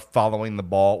it without following the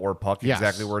ball or puck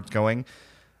exactly where it's going.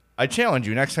 I challenge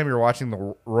you next time you're watching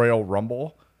the Royal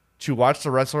Rumble to watch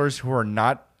the wrestlers who are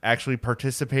not actually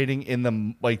participating in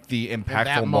the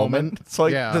impactful moment. It's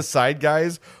like the side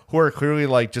guys who are clearly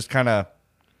like just kind of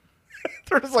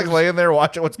they're just like laying there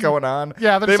watching what's going on.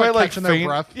 Yeah, they might like catching their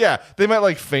breath. Yeah, they might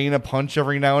like feign a punch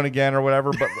every now and again or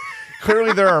whatever, but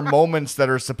clearly there are moments that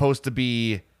are supposed to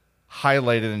be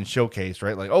highlighted and showcased,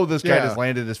 right? Like, oh, this guy just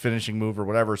landed his finishing move or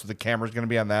whatever, so the camera's going to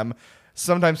be on them.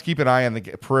 Sometimes keep an eye on the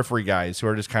periphery guys who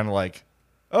are just kind of like,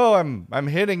 oh, I'm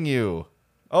hitting you.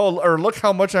 Oh, or look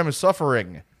how much I'm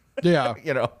suffering. Yeah.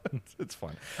 It's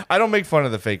fun. I don't make fun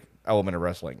of the fake element of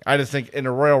wrestling. I just think in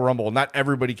a Royal Rumble, not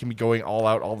everybody can be going all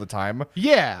out all the time.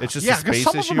 Yeah. It's just a space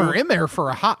some issue. of them are in there for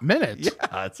a hot minute.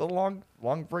 Yeah, it's a long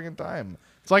friggin' time.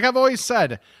 It's like I've always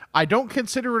said, I don't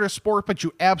consider it a sport, but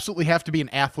you absolutely have to be an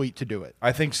athlete to do it.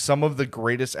 I think some of the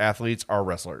greatest athletes are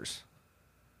wrestlers.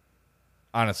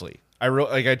 Honestly.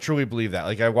 I truly believe that.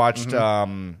 Like I watched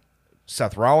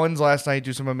Seth Rollins last night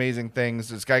do some amazing things.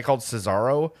 This guy called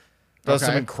Cesaro does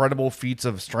some incredible feats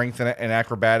of strength and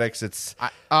acrobatics. It's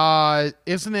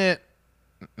isn't it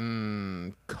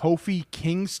Kofi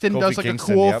Kingston does like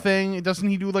Kingston, a cool thing? Doesn't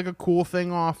he do like a cool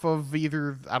thing off of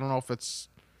either? I don't know if it's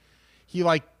he's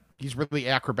really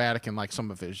acrobatic in like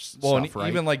some of his stuff, right?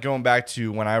 Even like going back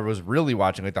to when I was really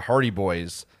watching like the Hardy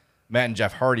Boys, Matt and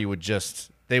Jeff Hardy would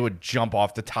jump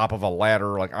off the top of a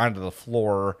ladder like onto the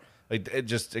floor. Like it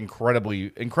just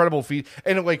incredible feat.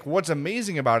 And like what's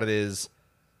amazing about it is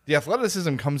the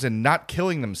athleticism comes in not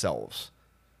killing themselves.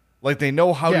 Like they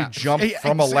know how to jump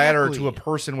from a ladder to a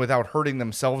person without hurting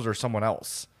themselves or someone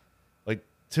else. Like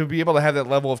to be able to have that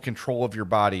level of control of your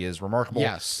body is remarkable.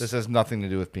 Yes. This has nothing to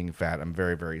do with being fat. I'm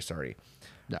very, very sorry.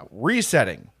 No.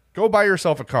 Resetting. Go buy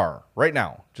yourself a car right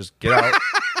now. Just get out.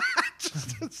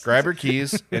 Grab your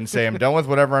keys and say, I'm done with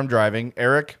whatever I'm driving.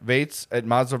 Eric Vates at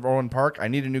Mazda of Orland Park, I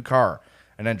need a new car.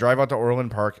 And then drive out to Orland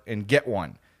Park and get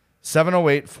one.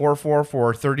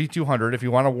 708-444-3200. If you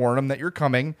want to warn them that you're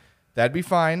coming, that'd be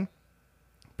fine.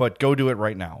 But go do it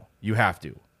right now. You have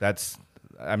to.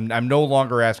 I'm no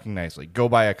longer asking nicely. Go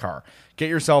buy a car. Get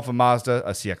yourself a Mazda,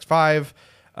 a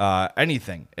CX-5.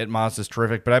 Anything at Mazda's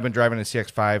terrific, but I've been driving a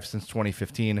CX-5 since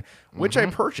 2015, which I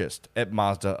purchased at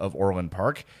Mazda of Orland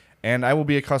Park. And I will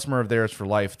be a customer of theirs for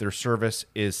life. Their service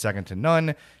is second to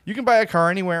none. You can buy a car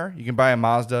anywhere. You can buy a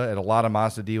Mazda at a lot of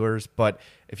Mazda dealers. But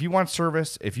if you want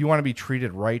service, if you want to be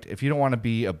treated right, if you don't want to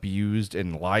be abused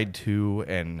and lied to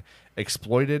and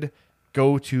exploited,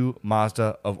 go to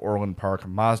Mazda of Orland Park,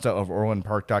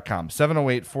 MazdaofOrlandPark.com.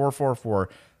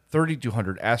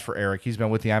 708-444-3200. Ask for Eric. He's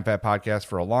been with the I'm Fat podcast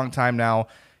for a long time now.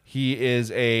 He is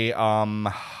he's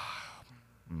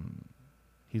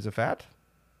a fat?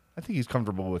 I think he's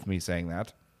comfortable with me saying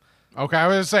that. Okay, I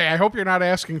was going to say, I hope you're not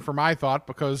asking for my thought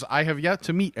because I have yet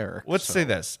to meet Eric. Let's say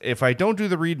this. If I don't do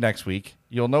the read next week,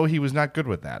 you'll know he was not good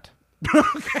with that.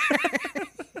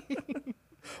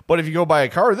 But if you go buy a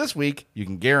car this week, you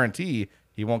can guarantee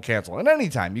he won't cancel. And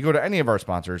anytime you go to any of our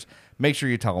sponsors, make sure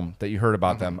you tell them that you heard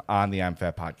about them on the I'm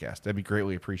Fat podcast. That'd be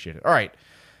greatly appreciated. All right.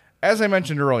 As I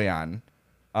mentioned early on,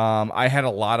 I had a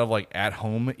lot of like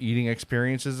at-home eating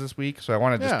experiences this week, so I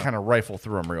want to just kind of rifle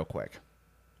through them real quick.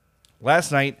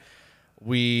 Last night,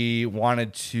 we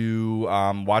wanted to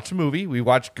watch a movie. We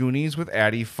watched Goonies with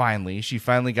Addie, finally. She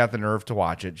finally got the nerve to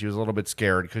watch it. She was a little bit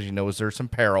scared because she knows there's some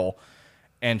peril,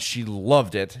 and she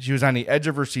loved it. She was on the edge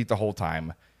of her seat the whole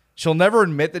time. She'll never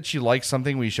admit that she likes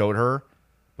something we showed her,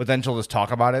 but then she'll just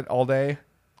talk about it all day.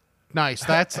 Nice.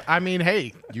 That's, I mean,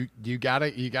 hey, you got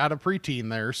a preteen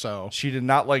there, so. She did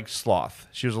not like sloth.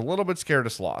 She was a little bit scared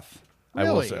of sloth. Really?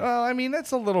 I will say. Well, I mean,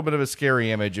 that's a little bit of a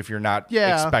scary image if you're not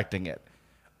expecting it.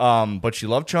 But she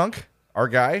loved Chunk, our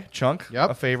guy, Chunk,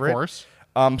 a favorite. Of course.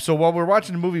 So while we're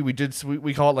watching the movie,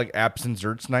 we call it like apps and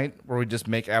desserts night, where we just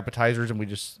make appetizers and we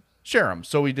just share them.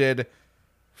 So we did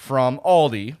from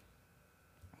Aldi.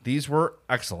 These were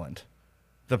excellent.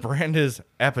 The brand is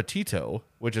Appetito,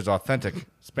 which is authentic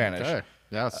Spanish. Okay.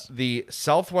 Yes. The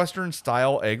Southwestern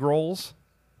style egg rolls,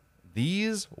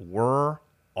 these were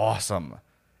awesome.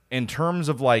 In terms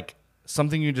of like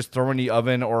something you just throw in the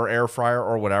oven or air fryer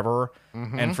or whatever,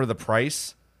 and for the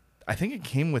price, I think it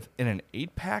came within an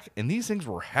 8-pack, and these things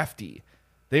were hefty.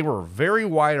 They were very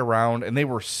wide around, and they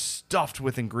were stuffed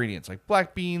with ingredients like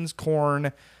black beans,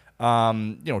 corn,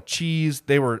 cheese.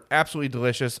 They were absolutely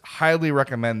delicious. Highly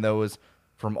recommend those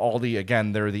from Aldi.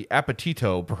 Again, they're the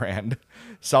Appetito brand,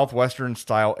 Southwestern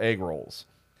style egg rolls.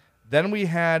 Then we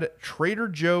had Trader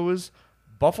Joe's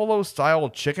buffalo style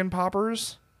chicken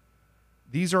poppers.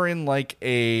 These are in like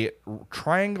a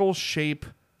triangle shape,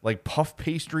 like puff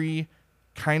pastry,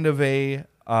 kind of a,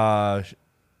 I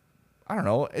don't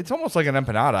know. It's almost like an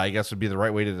empanada, I guess would be the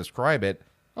right way to describe it.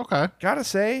 Okay. Gotta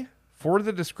say, for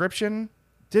the description,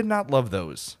 did not love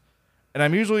those. And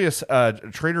I'm usually a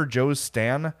Trader Joe's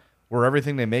stan where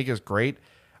everything they make is great.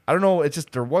 I don't know. It's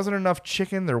just there wasn't enough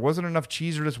chicken. There wasn't enough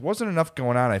cheese. There just wasn't enough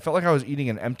going on. I felt like I was eating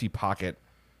an empty pocket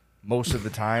most of the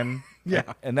time.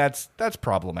 Yeah. And that's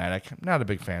problematic. I'm not a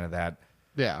big fan of that.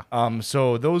 Yeah.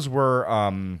 So those were,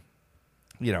 I'm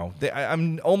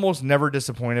almost never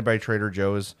disappointed by Trader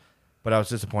Joe's, but I was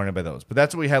disappointed by those. But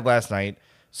that's what we had last night.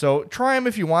 So try them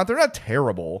if you want. They're not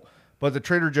terrible, but the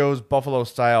Trader Joe's buffalo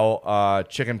style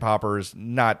chicken poppers,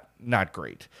 not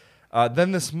great.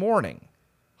 Then this morning,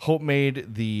 Hope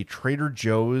made the Trader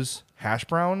Joe's hash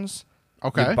browns.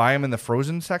 Okay. You buy them in the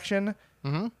frozen section.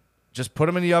 Mm-hmm. Just put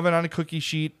them in the oven on a cookie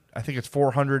sheet. I think it's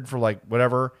 400 for like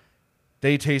whatever.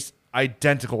 They taste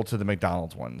identical to the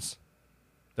McDonald's ones.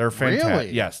 They're fantastic.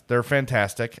 Really? Yes, they're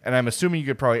fantastic. And I'm assuming you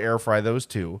could probably air fry those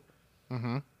too.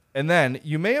 Mm-hmm. And then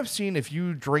you may have seen, if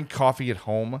you drink coffee at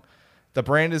home, the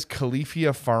brand is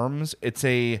Califia Farms. It's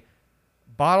a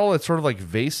bottle that's sort of like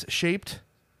vase shaped.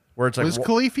 Where it's like Wiz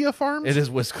Khalifa Farms? It is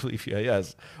Wiz Khalifa,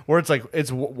 yes. Where it's like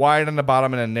it's wide on the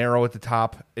bottom and a narrow at the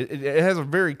top. It has a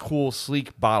very cool,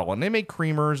 sleek bottle, and they make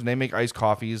creamers and they make iced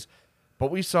coffees. But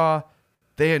we saw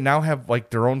they now have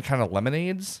like their own kind of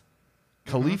lemonades.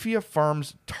 Califia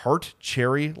Farms tart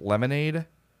cherry lemonade.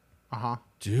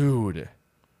 Dude,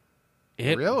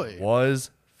 it Really?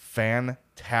 was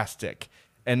fantastic.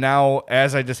 And now,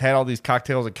 as I just had all these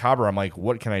cocktails at Cobra, I'm like,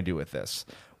 what can I do with this?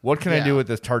 What can I do with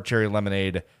this tart cherry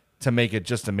lemonade to make it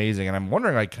just amazing? And I'm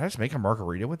wondering, like, can I just make a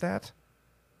margarita with that?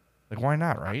 Like, why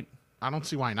not, right? I don't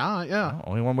see why not. Yeah. Well,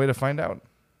 only one way to find out.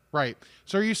 Right.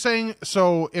 So are you saying,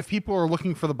 so if people are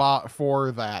looking for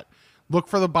for that, look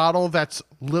for the bottle that's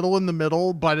little in the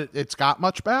middle, but it's got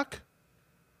much back?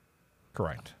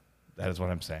 Correct. That is what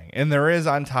I'm saying. And there is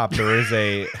on top, there is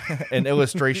an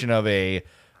illustration of a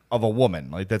woman.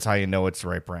 Like, that's how you know it's the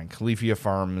right brand. Califia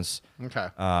Farms. Okay.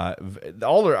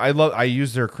 I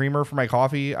use their creamer for my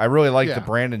coffee. I really like the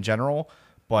brand in general,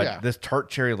 but this tart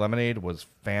cherry lemonade was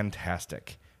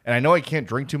fantastic. And I know I can't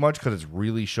drink too much because it's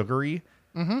really sugary.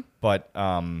 Mm-hmm. But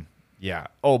yeah.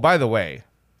 Oh, by the way,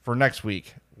 for next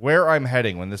week, where I'm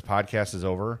heading when this podcast is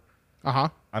over,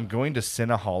 I'm going to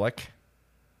Cinnaholic,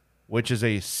 which is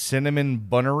a cinnamon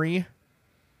bunnery.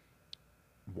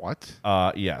 What?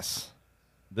 Yes.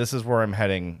 This is where I'm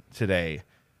heading today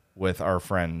with our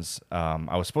friends.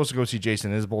 I was supposed to go see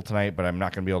Jason Isbell tonight, but I'm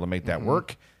not going to be able to make that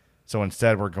work. So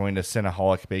instead, we're going to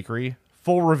Cinnaholic Bakery.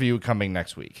 Full review coming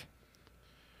next week.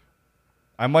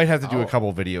 I might have to do a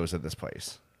couple videos at this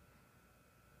place.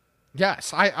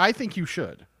 Yes, I think you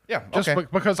should. Yeah, Just okay.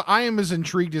 because I am as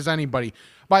intrigued as anybody.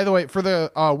 By the way, for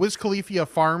the Wiz Khalifa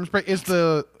Farms, is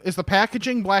the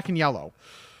packaging black and yellow?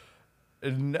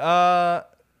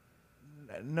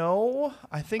 No,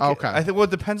 I think. Okay. Well,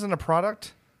 it depends on the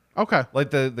product. Okay.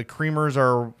 Like the creamers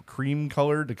are cream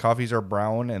colored, the coffees are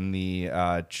brown, and the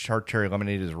tart cherry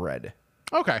lemonade is red.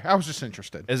 Okay, I was just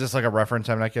interested. Is this like a reference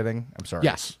I'm not getting? I'm sorry.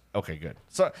 Yes. Okay, good.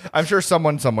 So I'm sure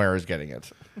someone somewhere is getting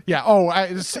it. Yeah. Oh,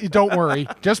 don't worry.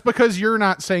 Just because you're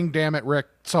not saying "damn it, Rick,"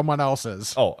 someone else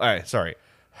is. Oh, all right. Sorry.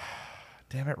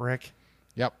 Damn it, Rick.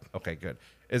 Yep. Okay, good.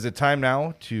 Is it time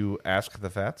now to ask the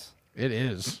fats? It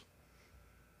is.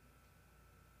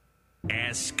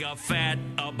 Ask a fat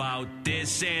about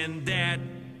this and that.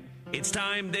 It's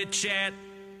time to chat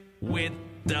with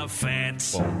the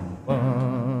fats.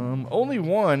 Only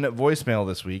one voicemail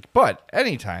this week, but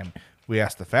anytime we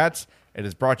ask the fats, it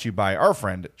is brought to you by our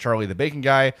friend Charlie the Bacon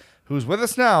Guy, who's with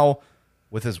us now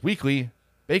with his weekly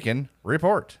bacon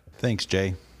report. Thanks,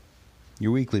 Jay.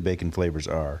 Your weekly bacon flavors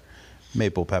are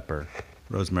maple pepper,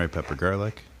 rosemary pepper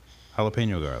garlic,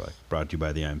 jalapeno garlic, brought to you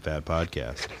by the I'm Fat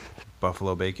podcast,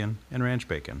 buffalo bacon, and ranch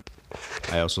bacon.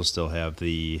 I also still have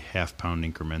the half-pound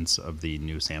increments of the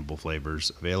new sample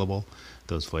flavors available.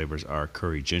 Those flavors are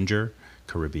curry ginger,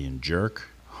 Caribbean jerk,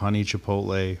 honey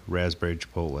chipotle, raspberry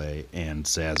chipotle, and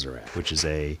sazerac, which is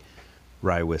a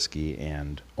rye whiskey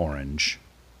and orange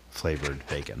flavored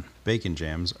bacon. Bacon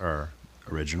jams are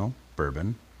original,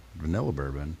 bourbon, vanilla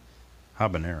bourbon,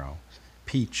 habanero,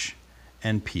 peach,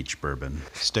 and peach bourbon.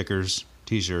 Stickers,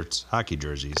 t-shirts, hockey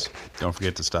jerseys. Don't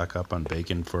forget to stock up on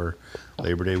bacon for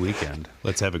Labor Day weekend.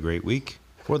 Let's have a great week.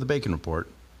 For the Bacon Report,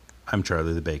 I'm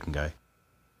Charlie the Bacon Guy.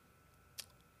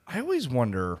 I always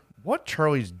wonder what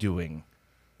Charlie's doing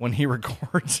when he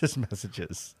records his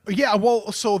messages. Yeah,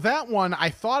 well, so that one,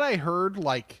 I thought I heard,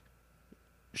 like,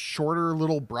 shorter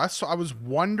little breasts. So I was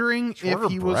wondering Shorter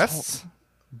if he breasts? was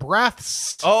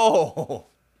breaths. Oh,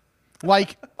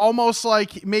 Like almost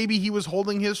like maybe he was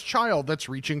holding his child that's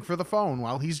reaching for the phone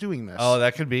while he's doing this. oh,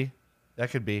 that could be.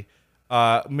 That could be.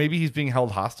 Maybe he's being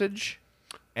held hostage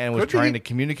and was Could trying be. to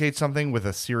communicate something with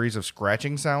a series of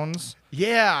scratching sounds.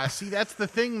 Yeah, see that's the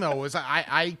thing though, is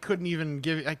I couldn't even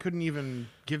give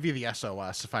you the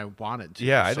SOS if I wanted to.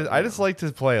 Yeah, So, I just like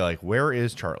to play like, where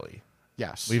is Charlie?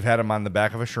 yes. We've had him on the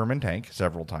back of a Sherman tank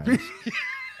several times.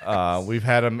 We've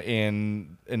had him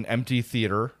in an empty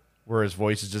theater where his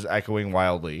voice is just echoing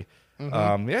wildly.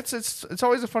 Yeah, it's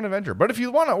always a fun adventure. But if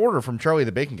you want to order from Charlie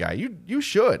the Bacon Guy, you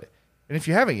should. And if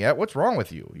you haven't yet, what's wrong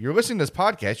with you? You're listening to this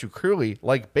podcast. You clearly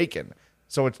like bacon.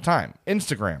 So it's time.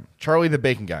 Instagram, Charlie the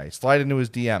Bacon Guy. Slide into his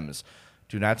DMs.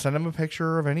 Do not send him a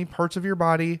picture of any parts of your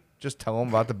body. Just tell him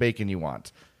about the bacon you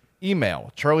want.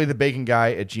 Email,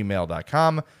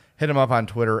 charliethebaconguy@gmail.com. Hit him up on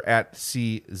Twitter at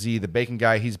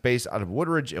CZTheBaconGuy. He's based out of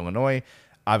Woodridge, Illinois.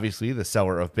 Obviously, the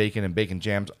seller of bacon and bacon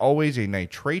jams, always a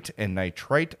nitrate and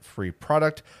nitrite-free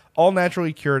product. All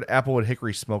naturally cured applewood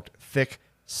hickory smoked thick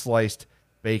sliced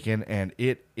bacon, and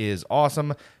it is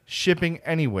awesome. Shipping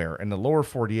anywhere in the lower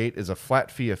 48 is a flat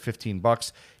fee of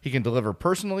 $15. He can deliver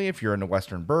personally if you're in the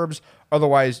Western Burbs.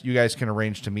 Otherwise, you guys can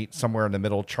arrange to meet somewhere in the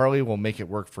middle. Charlie will make it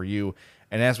work for you.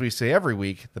 And as we say every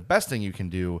week, the best thing you can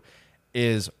do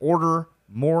is order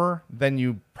more than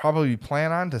you probably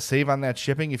plan on to save on that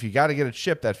shipping. If you got to get it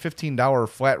shipped, that $15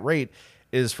 flat rate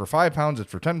is for 5 pounds, it's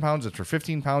for 10 pounds, it's for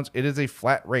 15 pounds. It is a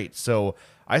flat rate. So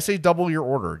I say double your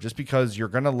order just because you're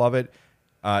going to love it.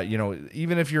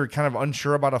 Even if you're kind of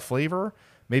unsure about a flavor,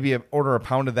 maybe order a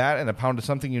pound of that and a pound of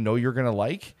something you know you're going to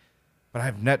like. But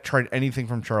I've not tried anything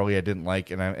from Charlie I didn't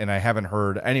like, and I haven't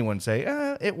heard anyone say,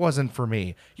 it wasn't for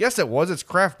me. Yes, it was. It's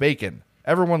craft bacon.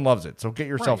 Everyone loves it. So get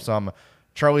yourself some.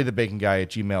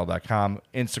 CharlieTheBaconGuy@gmail.com.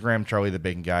 Instagram, Charlie the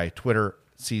Bacon Guy. Twitter,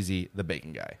 CZ the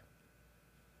Bacon Guy.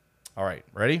 All right,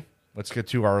 ready? Let's get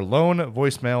to our lone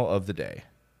voicemail of the day.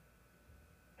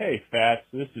 Hey, Fats.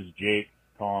 This is Jake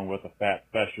calling with a fat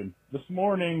question. This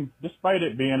morning, despite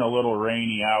it being a little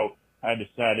rainy out, I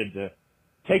decided to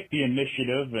take the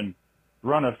initiative and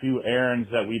run a few errands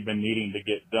that we've been needing to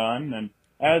get done. And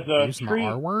as a Using the treat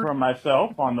R word? for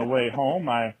myself on the way home,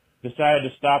 I decided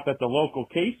to stop at the local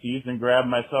Casey's and grab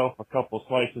myself a couple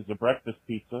slices of breakfast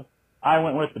pizza. I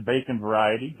went with the bacon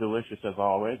variety, delicious as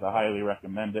always. I highly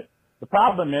recommend it. The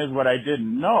problem is what I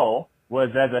didn't know was,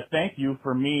 as a thank you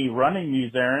for me running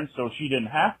these errands so she didn't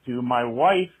have to, my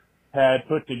wife had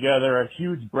put together a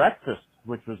huge breakfast,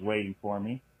 which was waiting for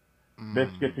me.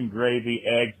 Biscuits and gravy,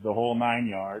 eggs, the whole 9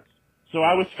 yards. So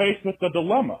I was faced with the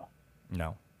dilemma.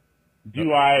 No.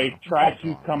 Do I try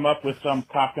to come up with some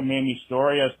cockamamie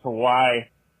story as to why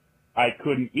I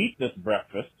couldn't eat this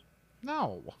breakfast?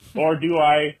 No. Or do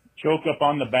I choke up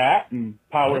on the bat and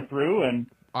power through and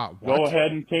go What?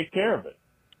 ahead and take care of it?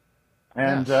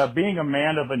 And Yes. being a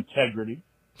man of integrity,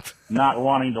 not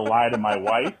wanting to lie to my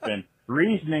wife, and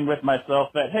reasoning with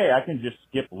myself that, hey, I can just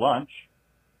skip lunch,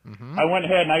 I went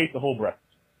ahead and I ate the whole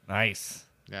breakfast. Nice.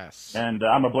 Yes. And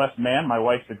I'm a blessed man. My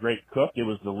wife's a great cook. It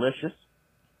was delicious.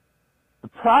 The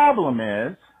problem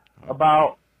is,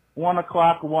 about 1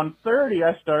 o'clock, 1:30,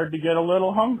 I started to get a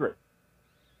little hungry.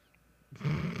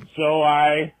 So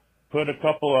I put a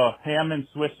couple of ham and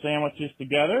Swiss sandwiches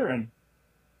together and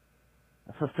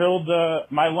fulfilled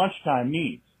my lunchtime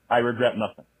needs. I regret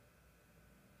nothing.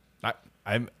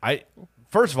 I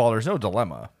first of all, there's no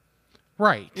dilemma.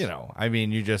 Right. I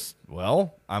mean,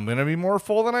 I'm going to be more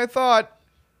full than I thought.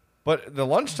 But the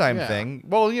lunchtime Yeah. thing,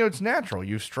 well, it's natural.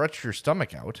 You stretch your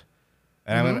stomach out.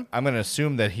 And I'm going to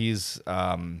assume that he's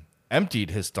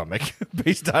emptied his stomach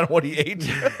based on what he ate.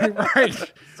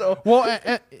 Right. So Well,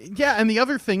 yeah, and the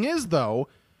other thing is, though,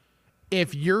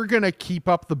 if you're going to keep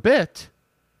up the bit,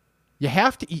 you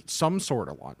have to eat some sort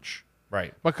of lunch.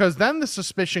 right. Because then the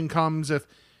suspicion comes if,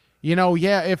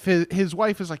 if his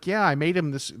wife is like, yeah, I made him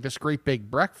this great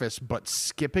big breakfast, but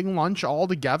skipping lunch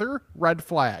altogether, red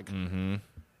flag. Mm-hmm.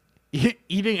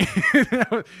 Eating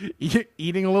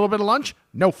eating a little bit of lunch,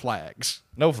 no flags.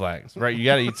 No flags. Right. You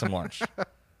got to eat some lunch.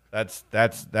 That's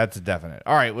definite.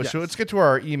 All right. Well, so let's get to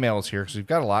our emails here because we've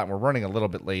got a lot and we're running a little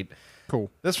bit late.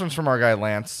 Cool. This one's from our guy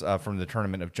Lance from the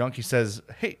Tournament of Junk. He says,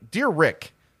 "Hey, dear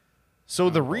Rick, so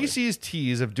the Reese's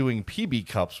tease of doing PB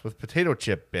cups with potato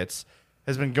chip bits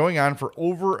has been going on for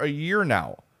over a year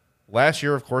now. Last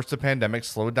year, of course, the pandemic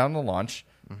slowed down the launch.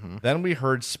 Then we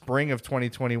heard spring of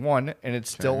 2021, and it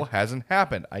still hasn't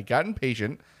happened. I got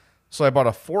impatient, so I bought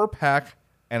a 4-pack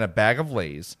and a bag of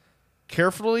Lay's,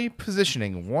 carefully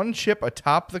positioning one chip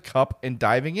atop the cup and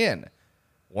diving in.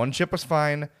 One chip was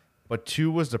fine, but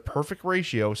 2 was the perfect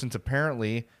ratio since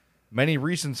apparently many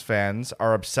Reese's fans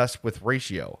are obsessed with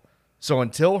ratio. So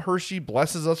until Hershey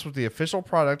blesses us with the official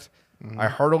product, I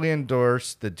heartily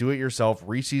endorse the do-it-yourself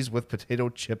Reese's with potato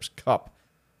chips cup.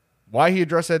 Why he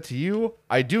addressed that to you,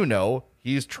 I do know.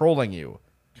 He's trolling you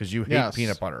because you hate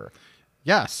peanut butter.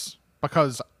 Yes,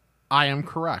 because I am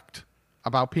correct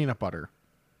about peanut butter.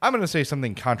 I'm going to say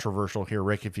something controversial here,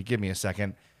 Rick, if you give me a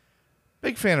second.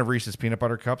 Big fan of Reese's peanut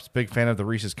butter cups. Big fan of the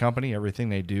Reese's company, everything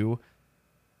they do.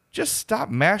 Just stop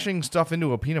mashing stuff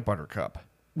into a peanut butter cup.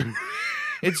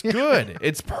 It's good.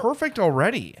 It's perfect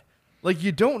already. Like,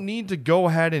 you don't need to go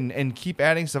ahead and keep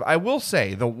adding stuff. I will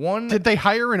say, the one... Did they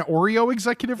hire an Oreo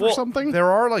executive or something?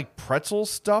 There are, like, pretzels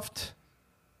stuffed,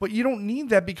 but you don't need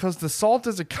that because the salt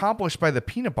is accomplished by the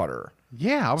peanut butter.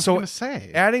 Yeah, I was going to say.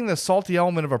 Adding the salty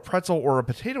element of a pretzel or a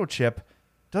potato chip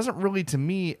doesn't really, to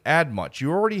me, add much.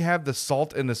 You already have the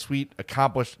salt and the sweet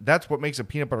accomplished. That's what makes a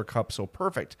peanut butter cup so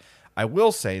perfect. I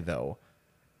will say, though,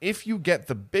 if you get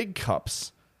the big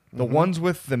cups, the ones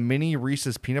with the mini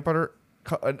Reese's peanut butter...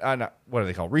 what are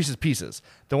they called? Reese's Pieces.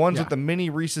 The ones with the mini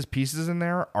Reese's Pieces in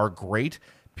there are great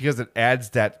because it adds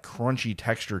that crunchy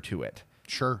texture to it.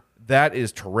 Sure. That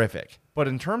is terrific. But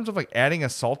in terms of like adding a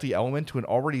salty element to an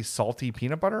already salty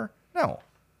peanut butter, no.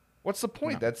 What's the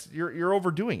point? That's you're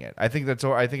overdoing it. I think it's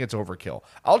overkill.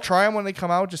 I'll try them when they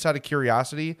come out just out of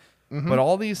curiosity. But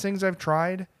all these things I've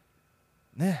tried,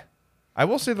 I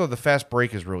will say though the Fast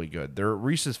Break is really good. Their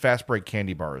Reese's Fast Break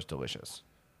candy bar is delicious.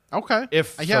 Okay.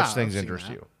 If such things interest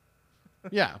you.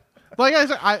 Yeah. Like I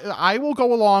said, I will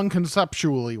go along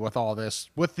conceptually with all this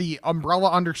with the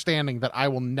umbrella understanding that I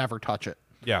will never touch it.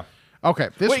 Yeah. Okay.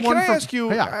 Wait, can I ask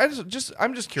you? Yeah.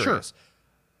 I'm just curious. Sure.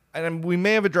 And we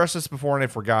may have addressed this before and I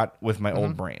forgot with my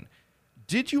old brain.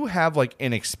 Did you have like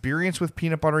an experience with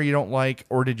peanut butter you don't like,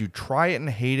 or did you try it and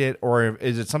hate it, or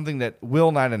is it something that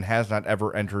will not and has not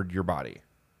ever entered your body?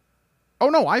 Oh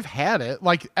no, I've had it.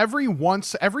 Like every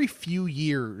few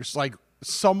years, like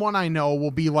someone I know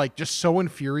will be like just so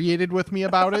infuriated with me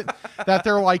about it that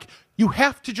they're like, you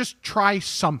have to just try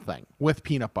something with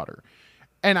peanut butter.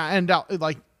 And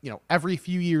like, every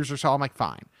few years or so, I'm like,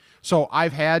 fine. So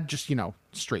I've had just,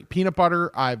 straight peanut butter.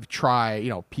 I've tried,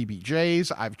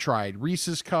 PBJs. I've tried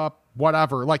Reese's Cup,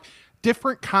 whatever, like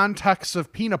different contexts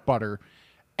of peanut butter.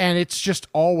 And it's just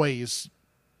always,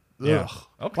 yeah. Ugh.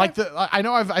 Okay. Like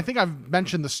I think I've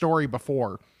mentioned the story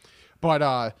before,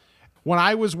 but when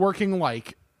I was working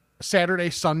like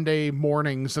Saturday, Sunday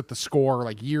mornings at the Score,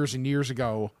 like years and years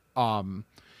ago,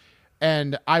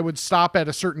 and I would stop at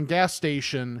a certain gas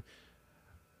station,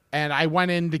 and I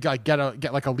went in to like get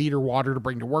like a liter water to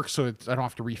bring to work, so I don't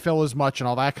have to refill as much and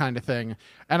all that kind of thing.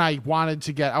 And I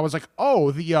was like,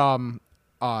 oh,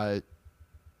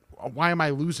 why am I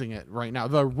losing it right now?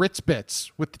 The Ritz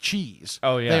Bits with the cheese.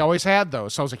 Oh, yeah. They always had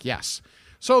those. So I was like, yes.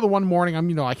 So the one morning I'm,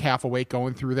 like half awake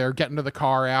going through there, getting to the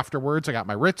car afterwards. I got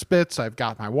my Ritz Bits. I've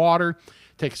got my water.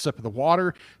 Take a sip of the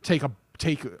water. Take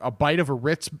a bite of a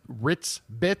Ritz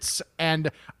Bits. And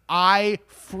I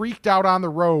freaked out on the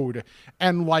road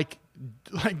and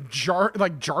jarred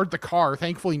the car.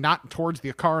 Thankfully not towards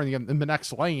the car in the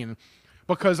next lane,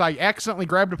 because I accidentally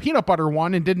grabbed a peanut butter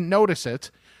one and didn't notice it.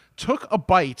 Took a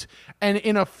bite, and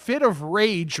in a fit of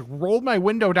rage, rolled my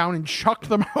window down and chucked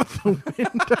them out the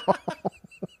window.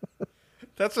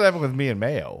 That's what happened with me and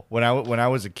mayo. When I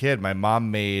was a kid, my mom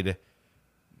made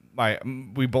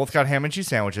we both got ham and cheese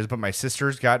sandwiches, but my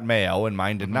sisters got mayo and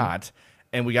mine did not.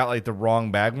 And we got like the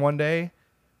wrong bag one day,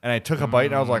 and I took a bite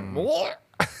and I was like, what?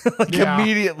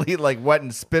 Immediately like went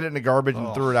and spit it in the garbage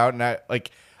and threw it out. And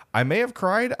I may have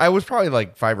cried. I was probably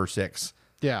like 5 or 6.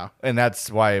 Yeah. And that's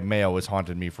why mayo has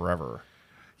haunted me forever.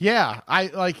 Yeah. I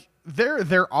like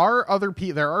there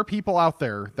are people out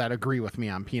there that agree with me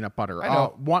on peanut butter. I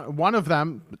know. One of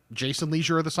them, Jason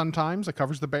Leisure of the Sun-Times that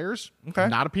covers the Bears. Okay.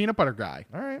 Not a peanut butter guy.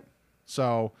 All right.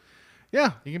 So,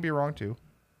 yeah. You can be wrong too.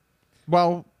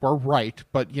 Well, we're right,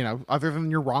 but other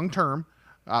than your wrong term,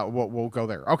 we'll go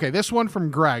there. Okay, this one from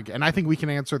Greg, and I think we can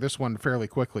answer this one fairly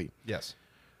quickly. Yes.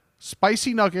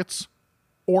 Spicy nuggets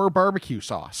or barbecue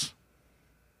sauce?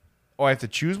 Oh, I have to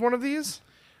choose one of these?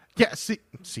 Yeah, see,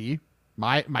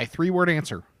 my 3-word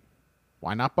answer.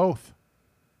 Why not both?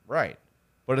 Right.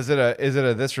 But is it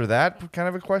a this or that kind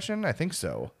of a question? I think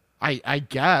so. I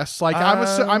guess. Like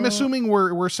I'm assuming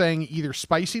we're saying either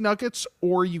spicy nuggets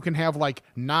or you can have like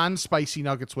non-spicy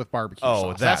nuggets with barbecue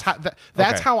sauce.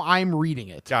 That's how I'm reading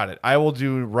it. Got it. I will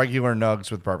do regular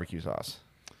nugs with barbecue sauce.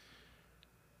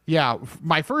 Yeah,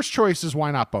 my first choice is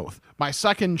why not both. My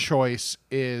second choice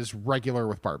is regular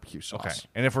with barbecue sauce. Okay.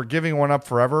 And if we're giving one up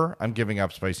forever, I'm giving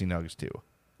up spicy nuggets too.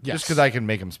 Yes. Just because I can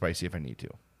make them spicy if I need to.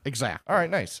 Exactly. All right,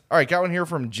 nice. All right, got one here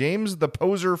from James the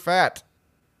Poser Fat.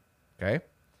 Okay.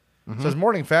 Says,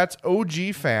 morning, Fats.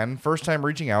 OG fan, first time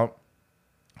reaching out.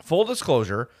 Full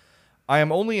disclosure, I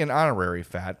am only an honorary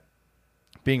fat,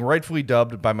 being rightfully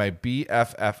dubbed by my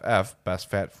BFFF, best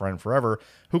fat friend forever,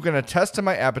 who can attest to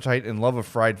my appetite and love of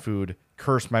fried food,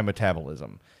 curse my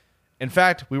metabolism. In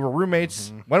fact, we were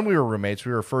roommates. When we were roommates,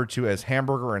 we were referred to as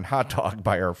hamburger and hot dog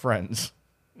by our friends.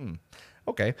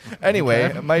 Okay.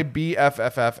 Anyway, my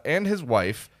BFFF and his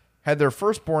wife had their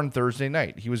firstborn Thursday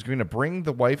night. He was going to bring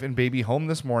the wife and baby home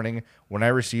this morning when I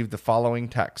received the following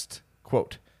text.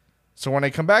 Quote, so when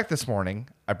I come back this morning,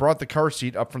 I brought the car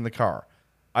seat up from the car.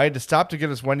 I had to stop to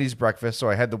get us Wendy's breakfast, so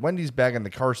I had the Wendy's bag in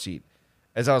the car seat.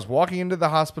 As I was walking into the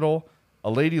hospital, a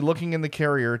lady looking in the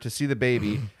carrier to see the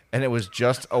baby, and it was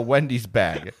just a Wendy's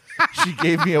bag. She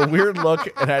gave me a weird look,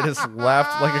 and I just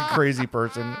laughed like a crazy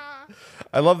person.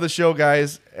 I love the show,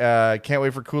 guys. Can't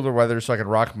wait for cooler weather so I can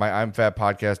rock my I'm Fat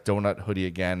podcast donut hoodie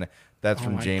again. That's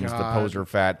from James the Poser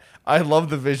Fat. I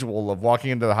love the visual of walking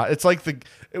into the it's like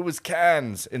it was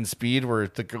cans in Speed where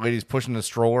the lady's pushing the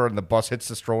stroller and the bus hits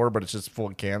the stroller, but it's just full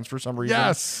of cans for some reason.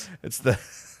 Yes. It's the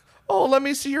oh, let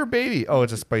me see your baby. Oh,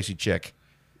 it's a spicy chick.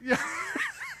 Yeah.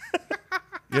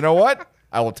 You know what?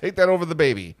 I will take that over the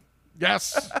baby.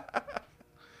 Yes.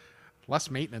 Less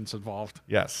maintenance involved.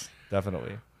 Yes,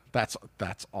 definitely. That's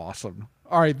awesome.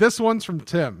 All right, this one's from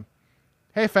Tim.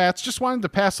 Hey, Fats, just wanted to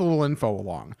pass a little info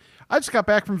along. I just got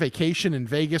back from vacation in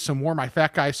Vegas and wore my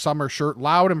Fat Guy summer shirt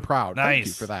loud and proud. Nice. Thank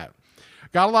you for that.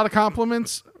 Got a lot of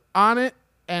compliments on it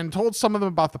and told some of them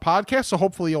about the podcast, so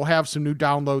hopefully you'll have some new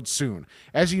downloads soon.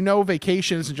 As you know,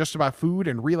 vacation isn't just about food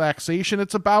and relaxation.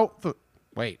 It's about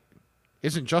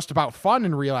isn't just about fun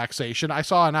and relaxation. I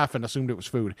saw an F and assumed it was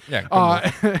food. Yeah.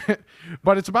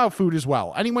 But it's about food as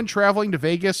well. Anyone traveling to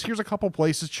Vegas, here's a couple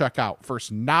places to check out.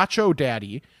 First, Nacho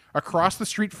Daddy, across the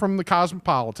street from the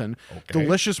Cosmopolitan. Okay.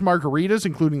 Delicious margaritas,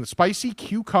 including the spicy,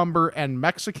 cucumber, and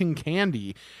Mexican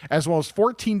candy, as well as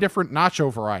 14 different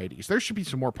nacho varieties. There should be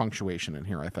some more punctuation in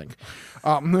here, I think.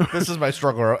 This is my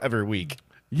struggle every week.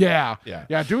 Yeah.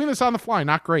 Doing this on the fly,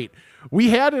 not great.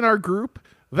 We had in our group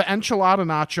the enchilada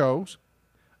nachos,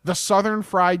 the southern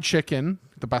fried chicken,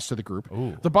 the best of the group,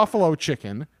 the buffalo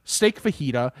chicken, steak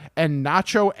fajita, and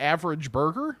nacho average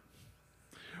burger.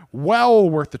 Well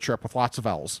worth the trip with lots of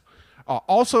L's.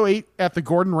 Also ate at the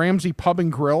Gordon Ramsay Pub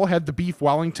and Grill, had the beef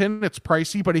Wellington. It's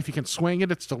pricey, but if you can swing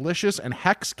it, it's delicious. And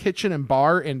Hex Kitchen and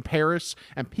Bar in Paris.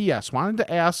 And P.S. wanted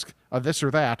to ask this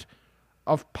or that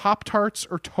of Pop-Tarts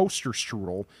or toaster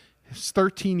strudel. His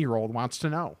 13-year-old wants to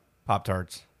know.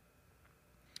 Pop-Tarts.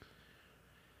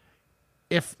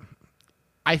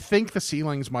 I think the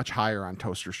ceiling's much higher on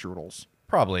toaster strudels.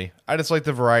 Probably. I just like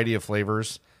the variety of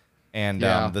flavors and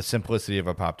the simplicity of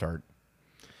a Pop-Tart.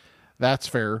 That's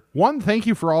fair. One, thank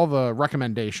you for all the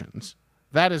recommendations.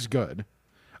 That is good.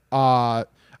 I've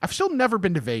still never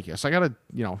been to Vegas. I got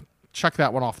to, check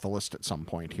that one off the list at some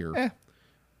point here.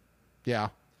 Yeah.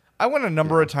 I went a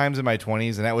number of times in my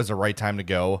 20s, and that was the right time to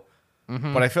go.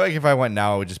 Mm-hmm. But I feel like if I went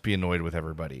now, I would just be annoyed with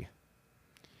everybody.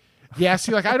 Yeah,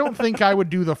 see, I don't think I would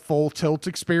do the full tilt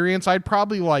experience. I'd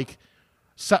probably,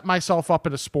 set myself up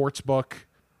at a sports book,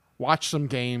 watch some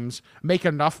games, make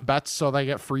enough bets so they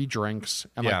get free drinks,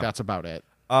 and, that's about it.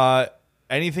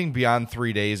 Anything beyond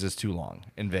 3 days is too long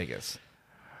in Vegas.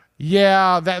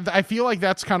 Yeah, I feel like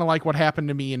that's kind of like what happened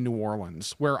to me in New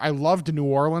Orleans, where I loved New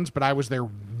Orleans, but I was there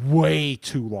way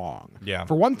too long. Yeah.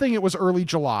 For one thing, it was early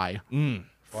July.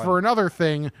 For another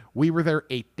thing, we were there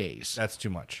 8 days. That's too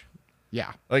much.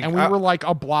 Yeah, and we were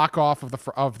a block off of the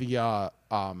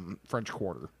French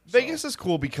Quarter. Vegas is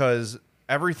cool because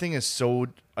everything is so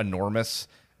enormous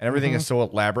and everything is so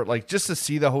elaborate. Just to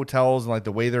see the hotels and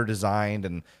the way they're designed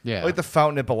and the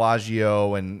fountain at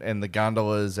Bellagio and the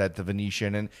gondolas at the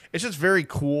Venetian, and it's just very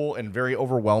cool and very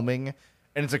overwhelming,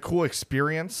 and it's a cool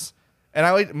experience.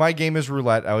 And my game is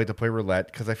roulette. I like to play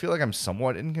roulette because I feel like I'm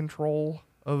somewhat in control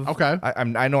of. Okay,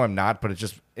 I know I'm not, but it's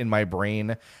just in my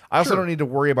brain. I also don't need to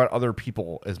worry about other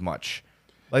people as much.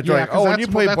 When you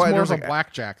play that's more of a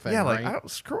blackjack thing. Yeah, right? I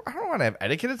don't want to have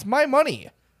etiquette. It's my money.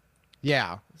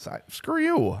 Yeah. Screw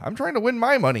you. I'm trying to win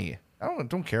my money. I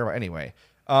don't care about anyway.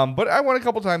 But I went a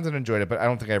couple times and enjoyed it, but I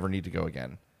don't think I ever need to go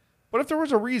again. But if there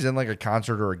was a reason, like a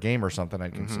concert or a game or something,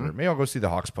 I'd consider it. Maybe I'll go see the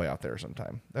Hawks play out there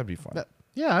sometime. That'd be fun.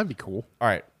 That'd be cool. All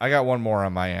right. I got one more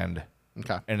on my end.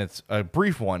 Okay. And it's a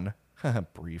brief one.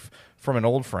 From an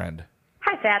old friend.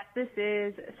 Hi, Fats. This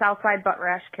is Southside Butt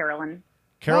Rash Carolyn.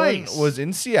 Carolyn was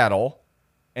in Seattle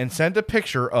and sent a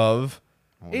picture of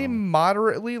a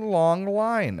moderately long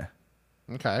line.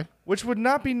 Okay. Which would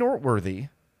not be noteworthy,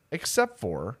 except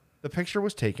for the picture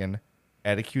was taken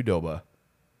at a Qdoba.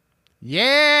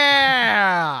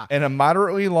 Yeah. And a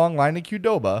moderately long line of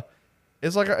Qdoba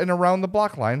is like an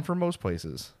around-the-block line for most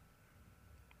places.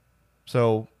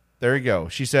 So there you go.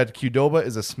 She said Qdoba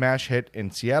is a smash hit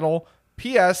in Seattle.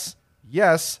 P.S.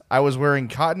 Yes, I was wearing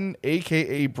cotton,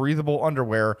 a.k.a. breathable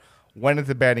underwear, when at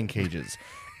the batting cages.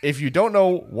 If you don't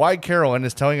know why Carolyn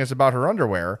is telling us about her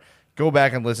underwear, go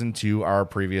back and listen to our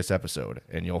previous episode,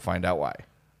 and you'll find out why.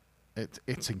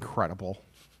 It's incredible.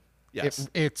 Yes.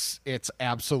 It's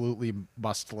absolutely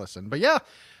must listen. But yeah,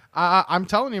 I'm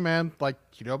telling you, man, like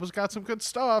Qdoba's got some good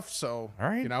stuff. So, all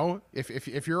right.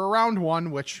 If you're around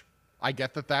one, which I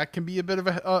get that can be a bit of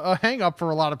a hang up for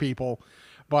a lot of people.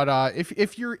 But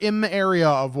if you're in the area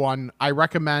of one, I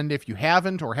recommend, if you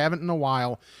haven't in a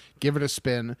while, give it a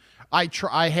spin. I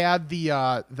had the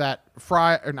the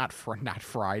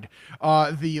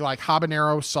like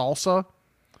habanero salsa,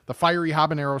 the fiery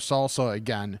habanero salsa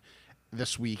again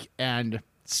this week, and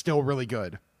still really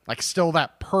good. Like still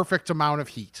that perfect amount of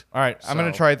heat. All right, I'm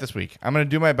going to try it this week. I'm going to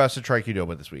do my best to try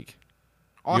Qdoba this week.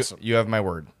 Awesome. You have my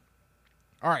word.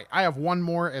 All right, I have one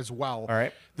more as well. All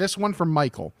right. This one from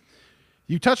Michael.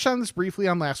 You touched on this briefly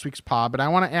on last week's pod, but I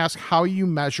want to ask how you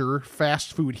measure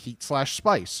fast food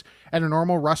heat/spice. At a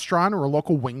normal restaurant or a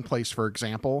local wing place, for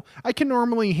example, I can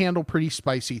normally handle pretty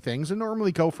spicy things and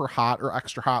normally go for hot or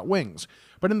extra hot wings.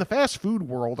 But in the fast food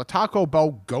world, a Taco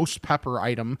Bell ghost pepper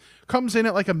item comes in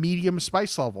at like a medium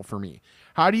spice level for me.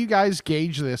 How do you guys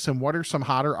gauge this, and what are some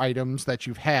hotter items that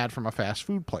you've had from a fast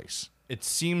food place? It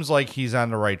seems like he's on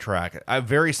the right track.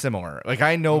 Very similar. Like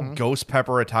I know ghost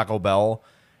pepper at Taco Bell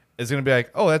is going to be like,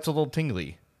 oh, that's a little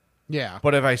tingly. Yeah.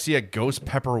 But if I see a ghost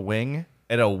pepper wing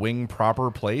at a wing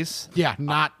proper place, yeah,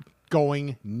 not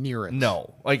going near it.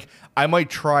 No. Like I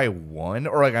might try one,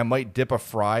 or like I might dip a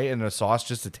fry in a sauce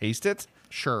just to taste it.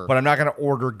 Sure. But I'm not going to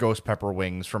order ghost pepper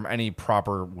wings from any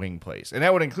proper wing place. And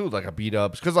that would include like a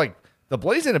B-dubs, because like the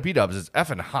blazing of B-dubs is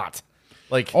effing hot.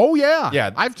 Like, oh yeah. Yeah.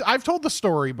 I've told the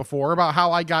story before about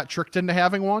how I got tricked into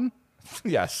having one.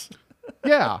 Yes.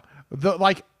 Yeah.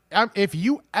 If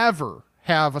you ever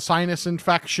have a sinus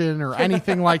infection or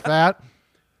anything like that,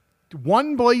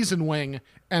 one blazing wing,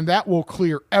 and that will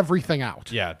clear everything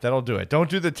out. Yeah, that'll do it. Don't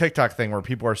do the TikTok thing where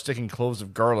people are sticking cloves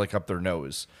of garlic up their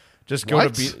nose. Just go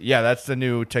yeah, that's the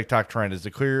new TikTok trend, is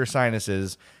to clear your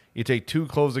sinuses. You take 2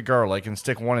 cloves of garlic and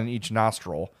stick one in each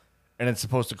nostril, and it's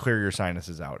supposed to clear your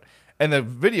sinuses out. And the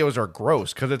videos are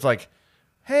gross because it's like,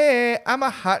 hey, I'm a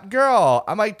hot girl.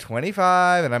 I'm like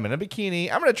 25 and I'm in a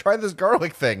bikini. I'm going to try this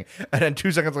garlic thing. And then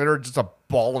 2 seconds later, just a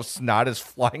ball of snot is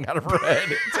flying out of her head.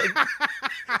 It's like,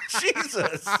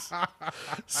 Jesus.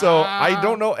 So I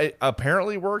don't know. It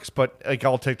apparently works, but like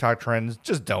all TikTok trends,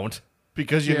 just don't,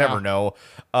 because you never know.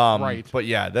 Right. But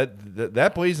yeah,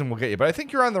 that blazing will get you. But I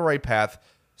think you're on the right path.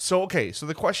 So, okay. So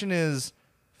the question is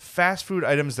fast food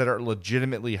items that are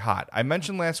legitimately hot. I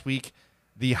mentioned last week,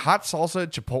 the hot salsa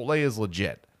at Chipotle is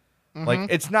legit. Mm-hmm.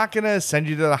 Like, it's not going to send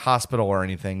you to the hospital or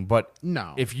anything, but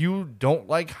no. If you don't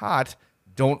like hot,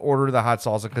 don't order the hot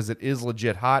salsa because it is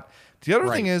legit hot. The other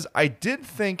thing is, I did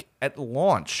think at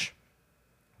launch,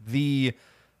 the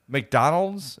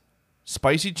McDonald's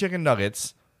spicy chicken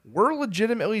nuggets were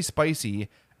legitimately spicy,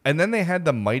 and then they had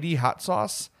the mighty hot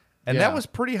sauce, and that was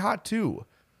pretty hot too.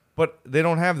 But they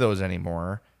don't have those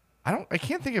anymore. I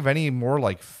can't think of any more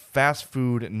like fast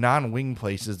food non-wing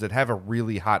places that have a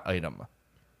really hot item.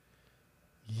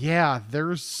 Yeah,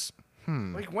 there's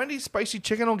like Wendy's spicy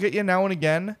chicken will get you now and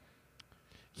again.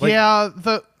 Like,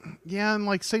 and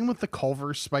like same with the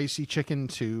Culver's spicy chicken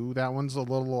too. That one's a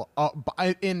little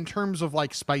in terms of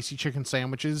like spicy chicken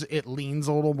sandwiches, it leans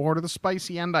a little more to the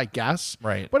spicy end, I guess.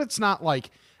 Right. But it's not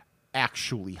like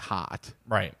actually hot.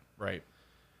 Right.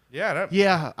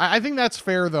 Yeah, I think that's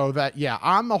fair though. That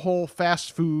on the whole,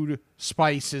 fast food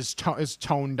spice is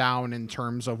toned down in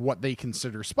terms of what they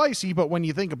consider spicy. But when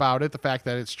you think about it, the fact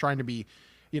that it's trying to be,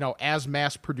 as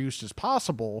mass produced as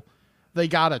possible, they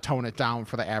gotta tone it down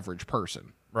for the average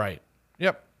person. Right.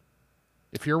 Yep.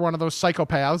 If you're one of those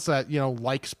psychopaths that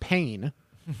likes pain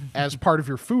as part of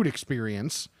your food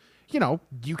experience,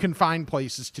 you can find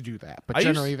places to do that. But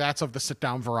generally, that's of the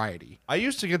sit-down variety. I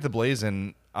used to get the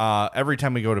blazing every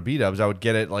time we go to B-dubs. I would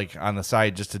get it like on the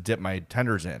side just to dip my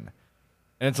tenders in.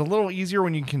 And it's a little easier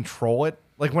when you control it.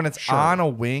 Like when it's on a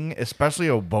wing, especially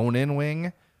a bone-in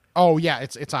wing. Oh, yeah.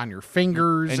 It's on your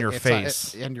fingers. And your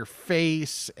face. And your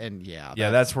face. And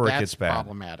that's where it gets bad.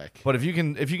 Problematic. But if you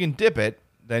can dip it,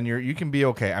 then you can be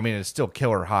okay. I mean, it's still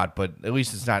killer hot, but at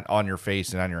least it's not on your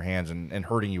face and on your hands and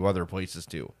hurting you other places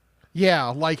too. Yeah,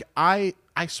 like I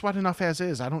sweat enough as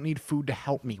is. I don't need food to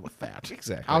help me with that.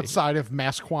 Exactly. Outside of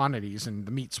mass quantities and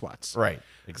the meat sweats. Right.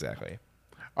 Exactly.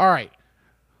 All right.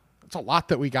 It's a lot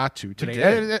that we got to today.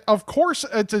 did. And of course,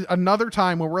 it's another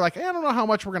time where we're like, I don't know how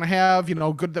much we're going to have.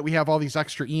 Good that we have all these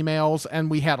extra emails, and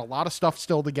we had a lot of stuff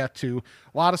still to get to.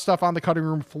 A lot of stuff on the cutting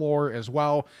room floor as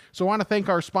well. So I want to thank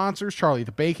our sponsors, Charlie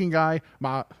the Bacon Guy,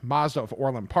 Mazda of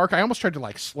Orland Park. I almost tried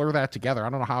to slur that together. I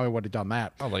don't know how I would have done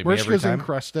that. Marichka's in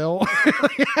Crest Hill.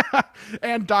 Yeah.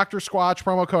 And Dr. Squatch,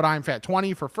 promo code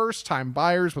I'mFat20 for first-time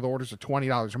buyers with orders of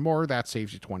 $20 or more. That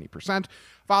saves you 20%.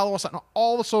 Follow us on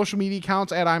all the social media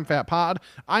accounts at I'mFatPod,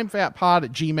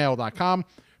 I'mFatPod@gmail.com,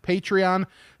 Patreon.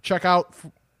 Check out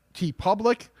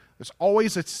TeePublic. There's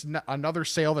always another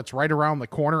sale that's right around the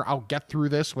corner. I'll get through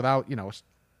this without, I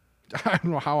don't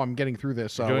know how I'm getting through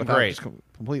this Doing without great. just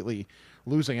completely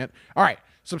losing it. All right.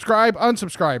 Subscribe,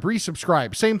 unsubscribe,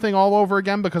 resubscribe. Same thing all over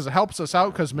again because it helps us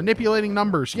out because manipulating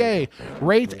numbers. Yay.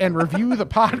 Rate and review the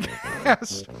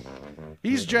podcast.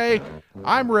 He's Jay.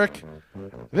 I'm Rick.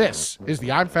 This is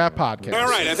the I'm Fat Podcast. All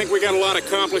right, I think we got a lot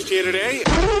accomplished here today.